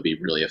 I think he'll be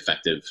really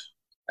effective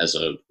as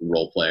a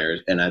role player.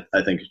 And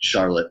I think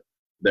Charlotte,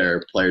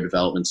 their player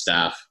development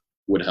staff,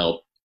 would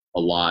help a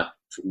lot.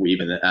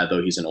 Even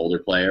though he's an older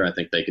player, I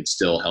think they could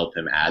still help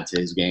him add to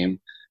his game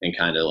and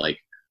kind of like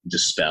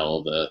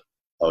dispel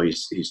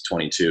he's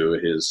 22,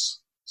 his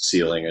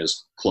ceiling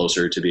is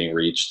closer to being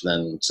reached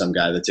than some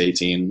guy that's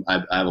 18.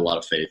 I have a lot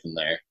of faith in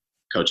their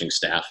coaching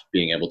staff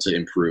being able to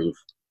improve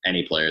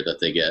any player that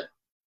they get.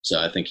 So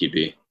I think he'd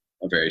be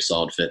a very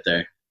solid fit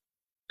there.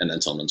 And then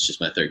Tillman's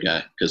just my third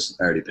guy because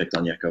I already picked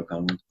Onyeka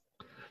Okongwu.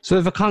 So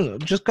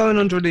if just going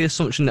under the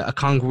assumption that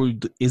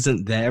Okongwu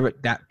isn't there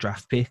at that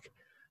draft pick,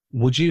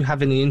 would you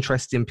have any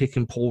interest in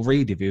picking Paul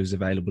Reed if he was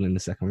available in the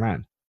second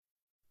round?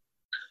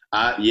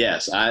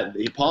 Yes.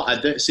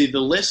 See, the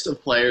list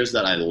of players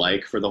that I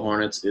like for the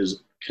Hornets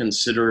is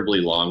considerably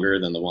longer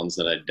than the ones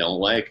that I don't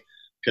like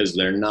because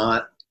they're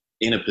not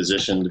in a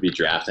position to be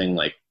drafting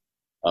like,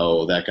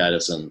 oh, that guy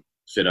doesn't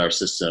fit our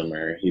system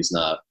or he's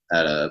not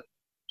at a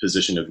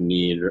position of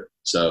need.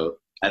 So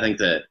I think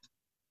that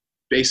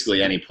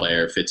basically any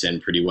player fits in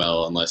pretty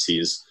well unless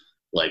he's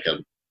like a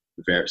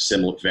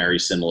very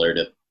similar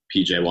to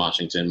PJ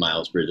Washington,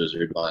 Miles Bridges,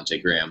 or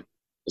Devontae Graham.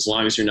 As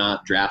long as you're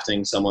not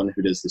drafting someone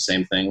who does the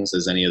same things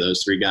as any of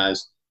those three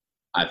guys,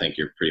 I think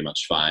you're pretty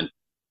much fine.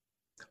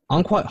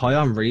 I'm quite high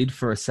on Reed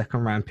for a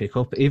second-round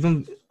pickup,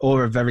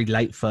 or a very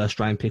late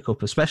first-round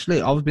pickup,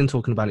 especially I've been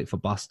talking about it for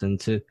Boston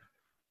too.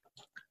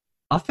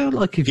 I feel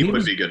like if he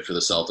would be good for the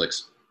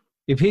Celtics.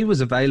 If he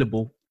was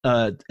available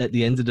at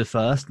the end of the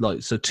first,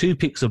 so 2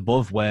 picks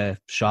above where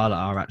Charlotte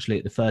are actually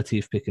at the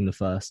 30th pick in the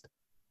first,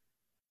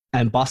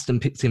 and Boston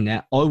picked him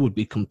there, I would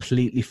be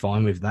completely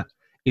fine with that.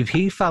 If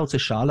he fell to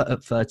Charlotte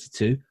at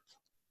 32,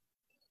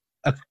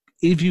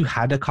 if you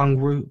had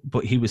Okongwu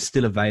but he was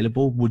still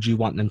available, would you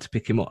want them to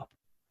pick him up?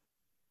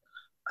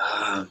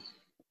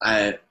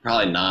 I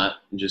probably not,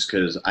 just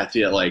because I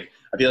feel like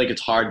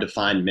it's hard to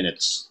find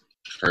minutes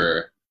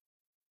for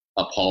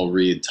a Paul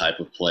Reed type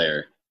of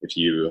player. If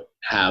you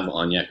have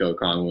Onyeka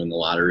Okongwu in the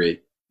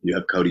lottery, you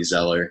have Cody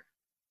Zeller,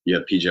 you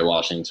have PJ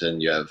Washington,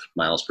 you have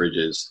Miles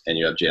Bridges, and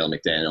you have Jalen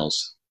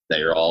McDaniels that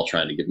you're all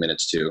trying to give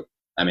minutes to.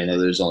 I mean,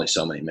 there's only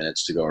so many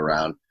minutes to go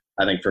around.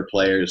 I think for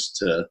players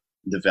to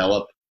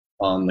develop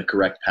on the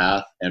correct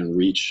path and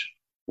reach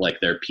like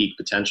their peak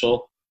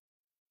potential,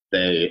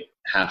 they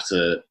have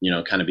to,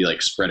 kind of be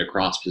like spread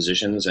across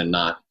positions and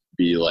not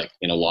be like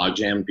in a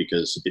logjam,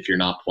 because if you're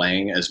not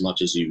playing as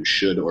much as you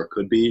should or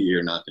could be,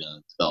 you're not going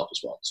to develop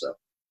as well. So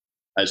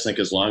I just think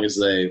as long as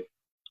they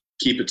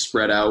keep it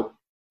spread out,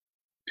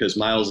 because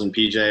Miles and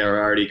PJ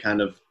are already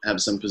kind of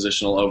have some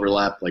positional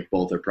overlap, like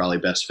both are probably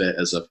best fit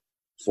as a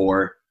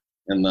 4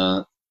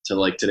 to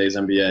like today's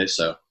NBA.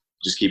 So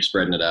just keep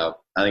spreading it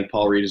out. I think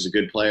Paul Reed is a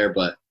good player,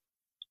 but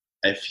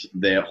if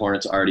the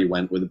Hornets already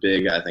went with a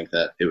big, I think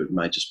that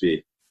might just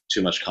be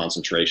too much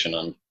concentration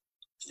on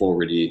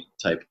forwardy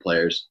type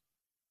players.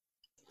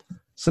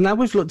 So now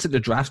we've looked at the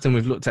draft and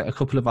we've looked at a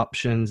couple of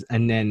options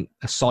and then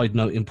a side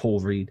note in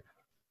Paul Reed.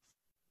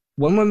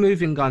 When we're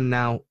moving on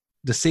now,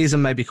 the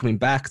season may be coming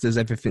back. There's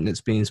everything that's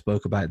being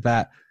spoke about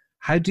that.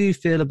 How do you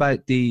feel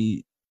about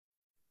the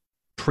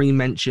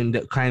pre-mentioned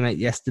that came out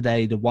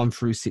yesterday, the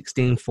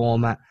 1-16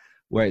 format,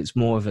 where it's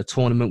more of a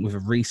tournament with a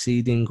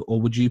reseeding, or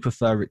would you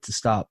prefer it to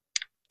start,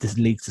 this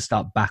league to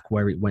start back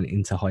where it went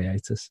into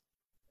hiatus?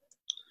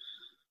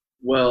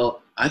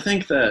 Well, I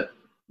think that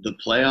the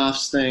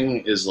playoffs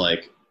thing is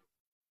like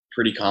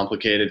pretty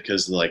complicated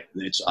because like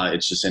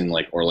it's just in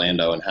like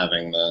Orlando and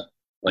having the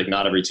like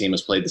not every team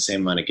has played the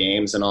same amount of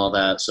games and all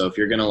that. So if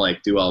you're gonna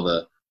like do all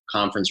the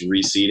conference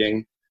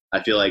reseeding,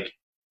 I feel like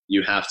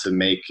you have to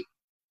make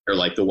or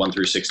like the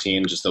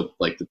 1-16, just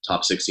the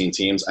top 16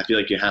 teams. I feel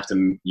like you have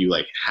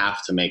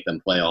to make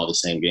them play all the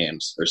same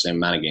games or same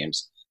amount of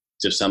games.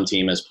 So if some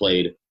team has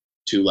played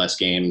 2 less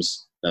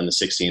games than the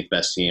 16th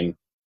best team,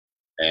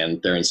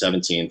 and they're in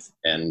 17th,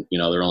 and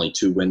they're only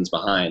 2 wins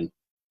behind,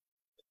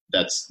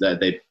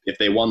 if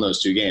they won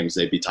those 2 games,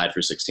 they'd be tied for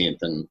 16th,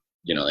 and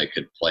they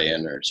could play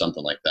in or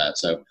something like that.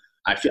 So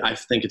I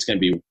think it's going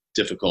to be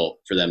difficult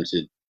for them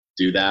to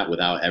do that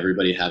without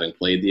everybody having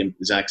played the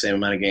exact same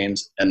amount of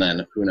games. And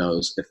then who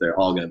knows if they're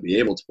all going to be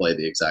able to play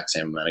the exact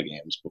same amount of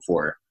games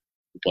before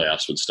the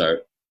playoffs would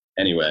start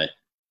anyway.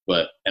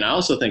 And I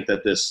also think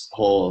that this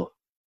whole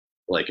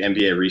like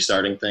NBA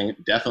restarting thing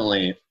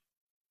definitely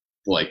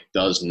like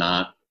does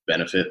not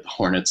benefit the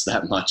Hornets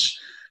that much,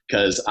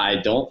 because I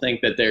don't think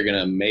that they're going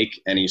to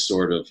make any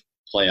sort of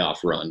playoff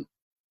run,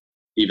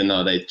 even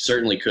though they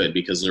certainly could,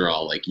 because they're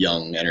all like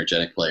young,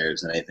 energetic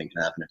players, and anything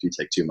can happen if you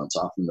take 2 months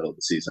off in the middle of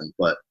the season.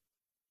 But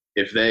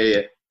if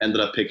they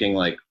ended up picking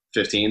like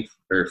 15th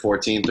or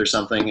 14th or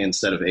something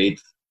instead of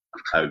 8th,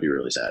 I would be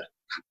really sad.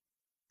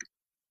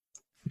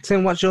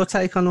 Tim, what's your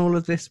take on all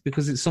of this?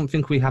 Because it's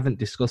something we haven't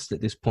discussed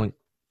at this point.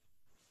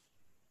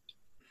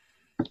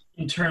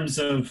 In terms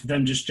of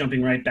them just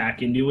jumping right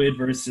back into it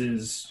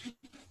versus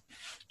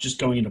just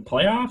going into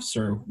playoffs,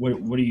 or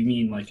what do you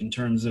mean? Like in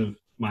terms of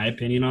my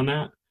opinion on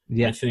that?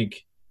 Yeah.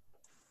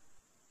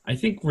 I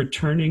think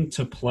returning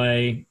to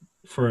play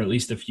for at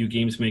least a few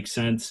games makes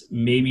sense.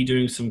 Maybe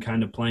doing some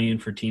kind of play-in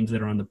for teams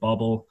that are on the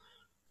bubble.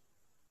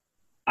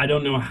 I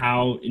don't know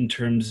how, in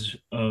terms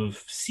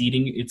of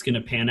seeding, it's going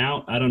to pan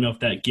out. I don't know if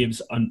that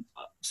gives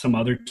some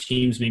other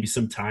teams maybe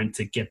some time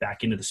to get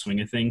back into the swing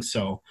of things.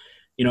 So,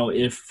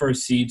 if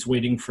first seed's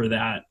waiting for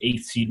that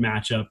 8th seed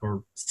matchup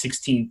or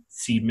 16th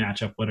seed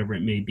matchup, whatever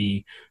it may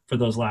be, for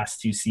those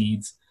last 2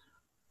 seeds,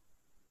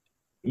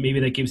 maybe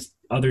that gives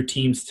other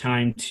teams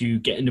time to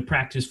get into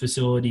practice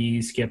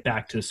facilities, get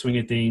back to the swing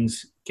of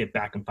things, get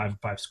back in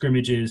 5-on-5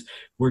 scrimmages,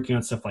 working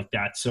on stuff like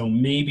that. So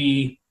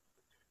maybe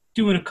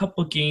doing a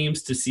couple of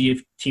games to see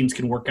if teams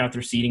can work out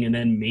their seeding, and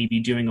then maybe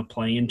doing a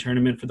play-in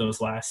tournament for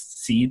those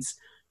last seeds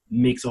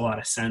makes a lot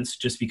of sense,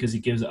 just because it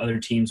gives other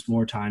teams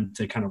more time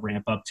to kind of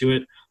ramp up to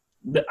it.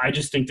 I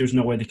just think there's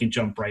no way they can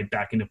jump right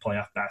back into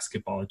playoff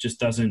basketball. It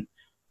just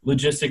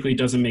logistically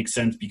doesn't make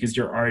sense, because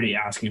you're already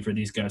asking for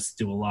these guys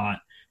to do a lot.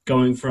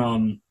 Going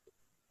from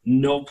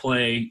no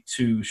play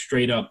to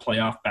straight up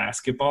playoff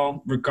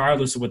basketball,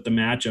 regardless of what the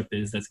matchup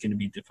is, that's going to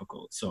be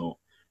difficult. So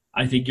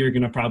I think you're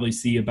going to probably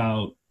see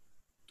about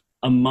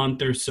a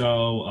month or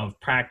so of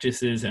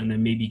practices, and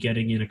then maybe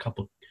getting in a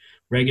couple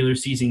regular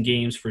season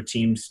games for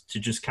teams to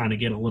just kind of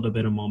get a little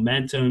bit of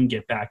momentum,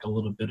 get back a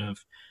little bit of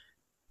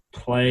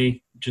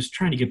play, just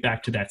trying to get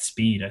back to that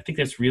speed. I think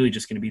that's really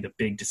just going to be the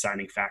big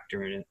deciding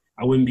factor in it.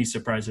 I wouldn't be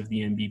surprised if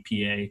the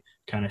NBPA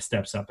kind of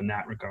steps up in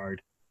that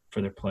regard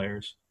for their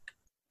players.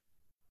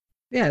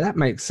 Yeah, that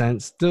makes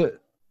sense. The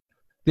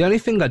only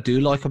thing I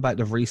do like about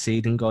the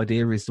reseeding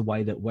idea is the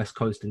way that West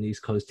Coast and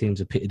East Coast teams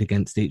are pitted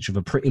against each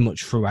other pretty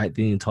much throughout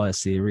the entire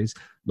series,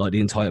 like the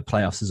entire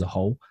playoffs as a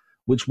whole,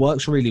 which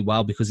works really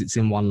well because it's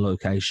in one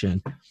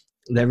location.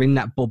 They're in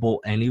that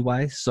bubble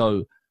anyway.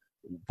 So,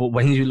 but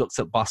when you looked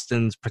at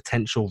Boston's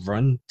potential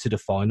run to the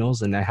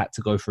finals, and they had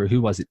to go through,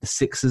 who was it? The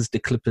Sixers, the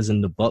Clippers,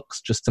 and the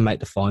Bucks just to make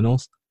the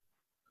finals.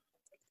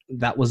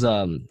 That was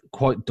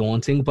quite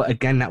daunting. But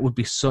again, that would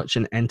be such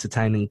an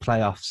entertaining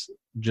playoffs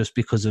just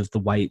because of the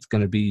way it's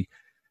going to be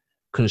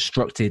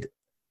constructed.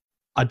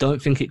 I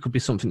don't think it could be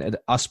something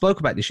that... I spoke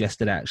about this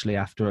yesterday, actually,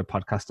 after a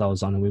podcast I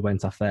was on, and we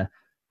went off there.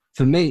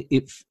 For me,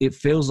 it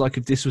feels like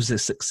if this was a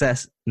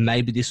success,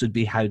 maybe this would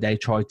be how they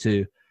try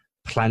to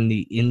plan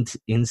the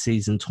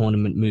in-season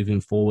tournament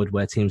moving forward,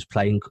 where teams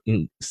play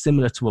in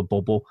similar to a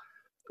bubble,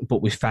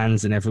 but with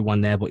fans and everyone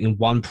there, but in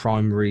one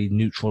primary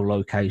neutral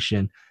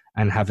location,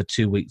 and have a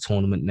 2-week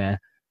tournament there.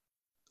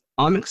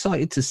 I'm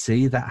excited to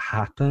see that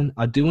happen.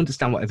 I do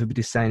understand what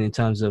everybody's saying in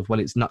terms of, well,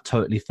 it's not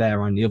totally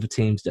fair on the other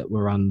teams that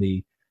were on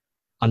the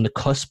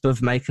cusp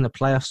of making a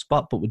playoff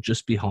spot, but were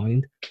just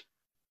behind.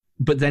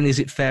 But then is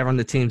it fair on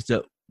the teams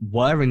that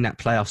were in that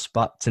playoff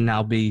spot to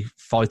now be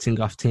fighting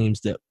off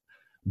teams that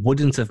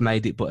wouldn't have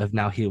made it but have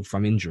now healed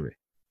from injury?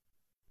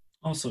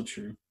 Also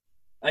true.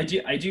 I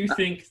do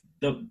think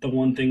the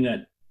one thing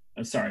that...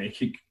 sorry,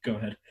 go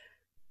ahead.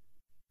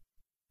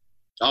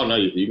 Oh, no,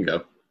 you can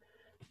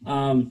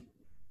go.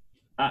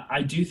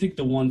 I do think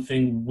the one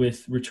thing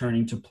with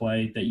returning to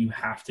play that you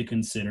have to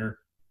consider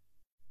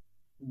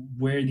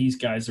where these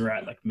guys are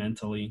at, like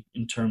mentally,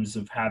 in terms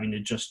of having to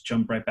just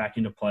jump right back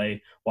into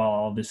play while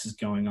all this is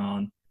going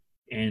on.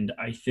 And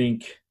I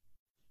think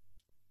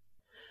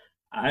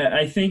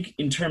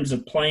in terms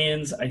of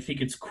plans, I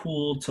think it's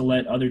cool to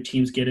let other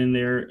teams get in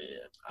there.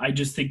 I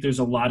just think there's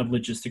a lot of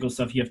logistical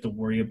stuff you have to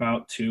worry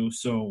about too.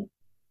 So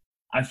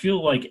I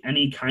feel like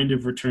any kind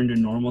of return to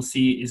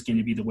normalcy is going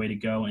to be the way to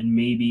go, and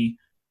maybe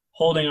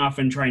holding off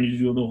and trying to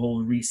do the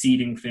whole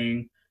reseeding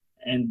thing.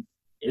 And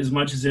as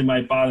much as it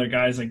might bother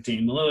guys like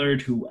Dame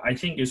Lillard, who I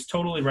think is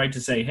totally right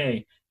to say,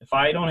 hey, if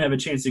I don't have a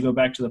chance to go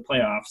back to the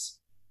playoffs,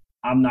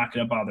 I'm not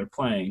going to bother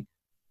playing.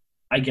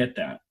 I get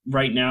that.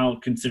 Right now,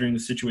 considering the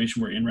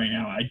situation we're in right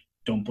now, I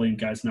don't blame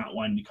guys not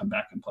wanting to come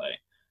back and play,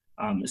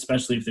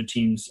 especially if their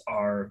teams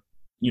are,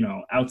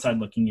 outside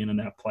looking in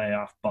that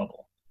playoff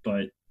bubble.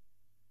 But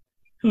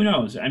who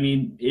knows? I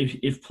mean,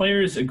 if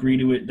players agree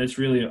to it, that's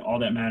really all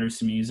that matters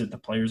to me, is that the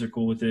players are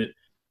cool with it.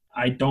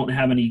 I don't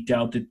have any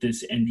doubt that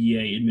this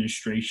NBA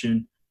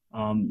administration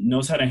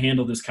knows how to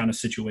handle this kind of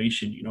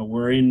situation.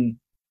 We're in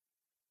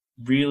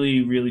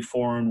really, really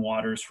foreign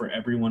waters for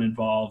everyone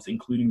involved,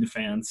 including the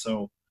fans.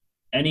 So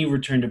any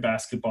return to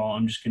basketball,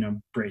 I'm just going to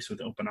embrace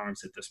with open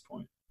arms at this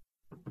point.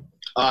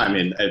 I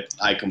mean,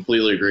 I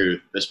completely agree,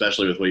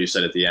 especially with what you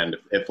said at the end.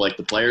 If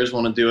the players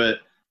want to do it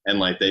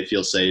and they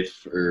feel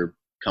safe or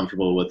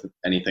comfortable with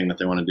anything that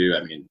they want to do,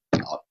 I mean,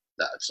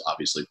 that's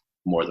obviously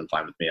more than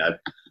fine with me. I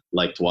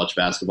like to watch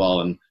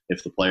basketball, and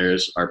if the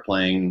players are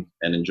playing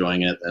and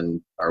enjoying it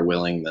and are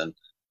willing, then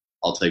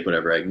I'll take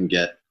whatever I can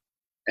get.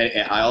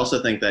 And I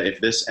also think that if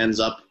this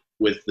ends up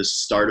with the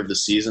start of the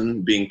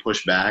season being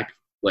pushed back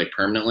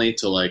permanently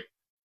to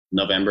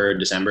November,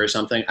 December or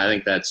something, I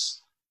think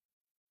that's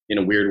in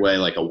a weird way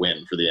a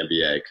win for the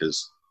NBA,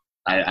 because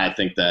I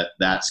think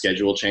that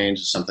schedule change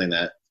is something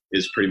that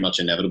is pretty much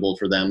inevitable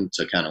for them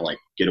to kind of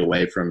get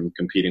away from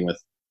competing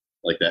with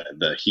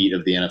the heat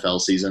of the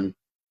NFL season,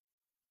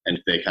 and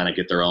if they kind of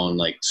get their own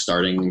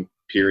starting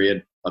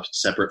period up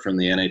separate from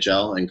the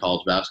NHL and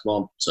college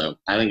basketball. So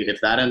I think if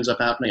that ends up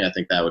happening, I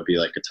think that would be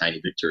a tiny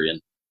victory in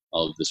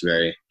all of this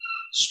very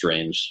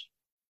strange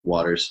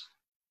waters.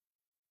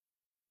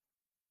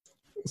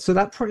 So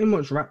that pretty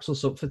much wraps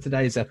us up for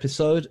today's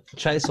episode.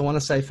 Chase, I want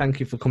to say thank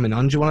you for coming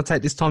on. Do you want to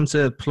take this time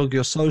to plug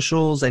your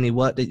socials, any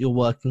work that you're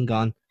working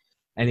on,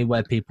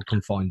 anywhere people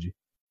can find you?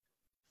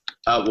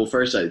 Well,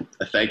 first, I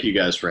thank you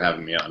guys for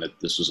having me on.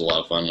 This was a lot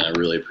of fun, and I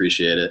really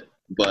appreciate it.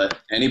 But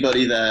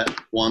anybody that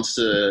wants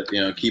to,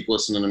 keep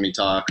listening to me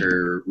talk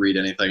or read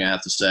anything I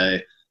have to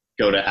say,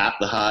 go to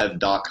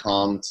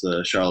atthehive.com. It's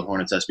the Charlotte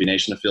Hornets SB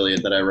Nation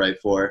affiliate that I write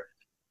for.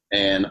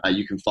 And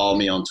you can follow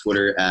me on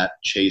Twitter at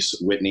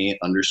 @ChaseWhitney_.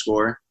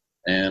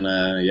 And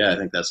I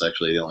think that's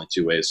actually the only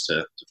two ways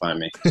to find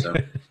me. So,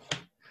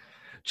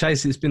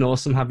 Chase, it's been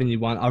awesome having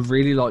you on. I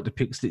really like the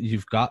picks that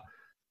you've got,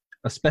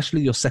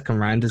 especially your second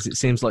rounders. It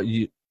seems like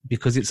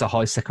because it's a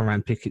high second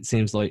round pick, it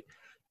seems like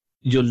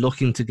you're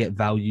looking to get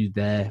value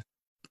there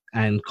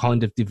and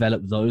kind of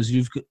develop those.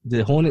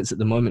 The Hornets at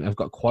the moment have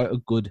got quite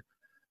a good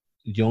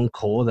young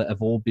core that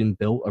have all been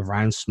built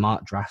around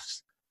smart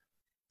drafts,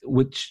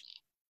 which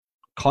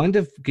kind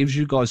of gives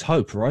you guys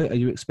hope, right? Are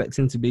you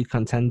expecting to be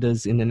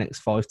contenders in the next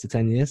 5 to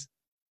 10 years?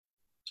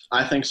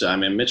 I think so. I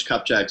mean, Mitch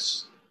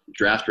Kupchak's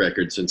draft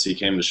record since he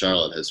came to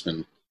Charlotte has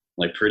been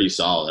pretty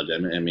solid.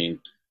 I mean,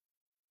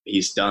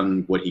 he's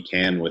done what he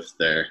can with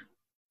their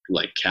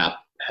cap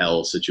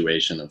hell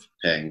situation of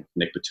paying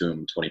Nick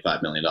Batum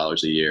 $25 million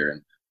a year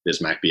and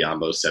Bismack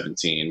Biyombo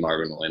 17,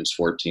 Marvin Williams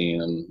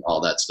 14, and all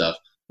that stuff.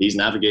 He's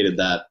navigated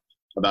that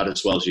about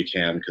as well as you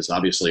can, because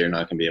obviously you're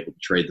not going to be able to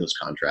trade those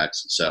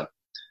contracts. So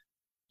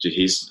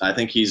I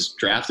think he's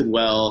drafted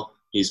well.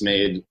 He's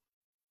made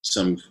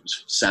some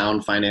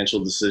sound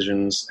financial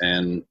decisions,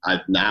 and I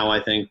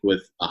think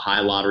with a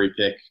high lottery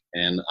pick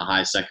and a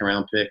high second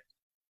round pick,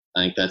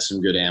 I think that's some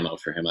good ammo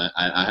for him.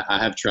 I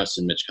have trust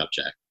in Mitch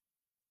Kupchak.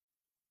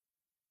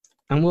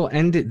 And we'll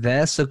end it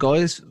there. So,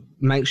 guys,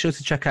 make sure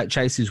to check out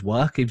Chase's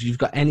work. If you've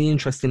got any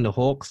interest in the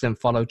Hawks, then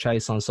follow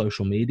Chase on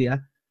social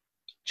media.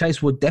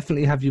 Chase will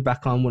definitely have you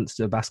back on once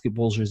the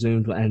basketball's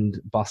resumed and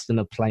Boston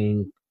are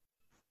playing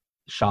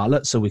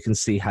Charlotte, so we can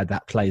see how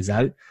that plays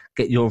out.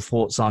 Get your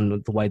thoughts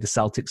on the way the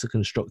Celtics are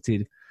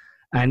constructed.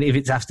 And if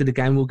it's after the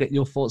game, we'll get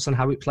your thoughts on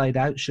how it played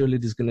out. Surely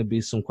there's going to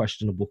be some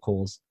questionable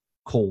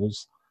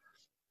calls.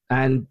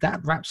 And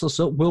that wraps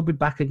us up. We'll be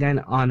back again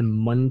on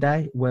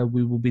Monday, where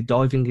we will be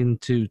diving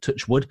into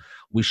Touchwood.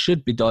 We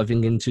should be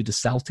diving into the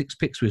Celtics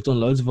picks. We've done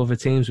loads of other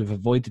teams. We've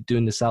avoided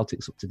doing the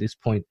Celtics up to this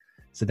point.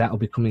 So that will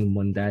be coming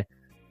Monday.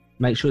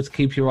 Make sure to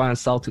keep your eye on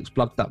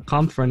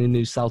CelticsBlog.com for any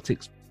new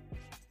Celtics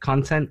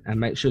content. And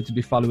make sure to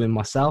be following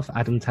myself,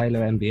 Adam Taylor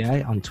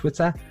NBA, on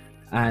Twitter.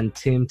 And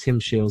Tim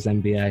Shields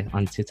NBA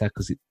on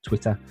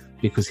Twitter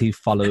because he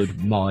followed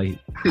my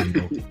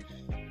handle.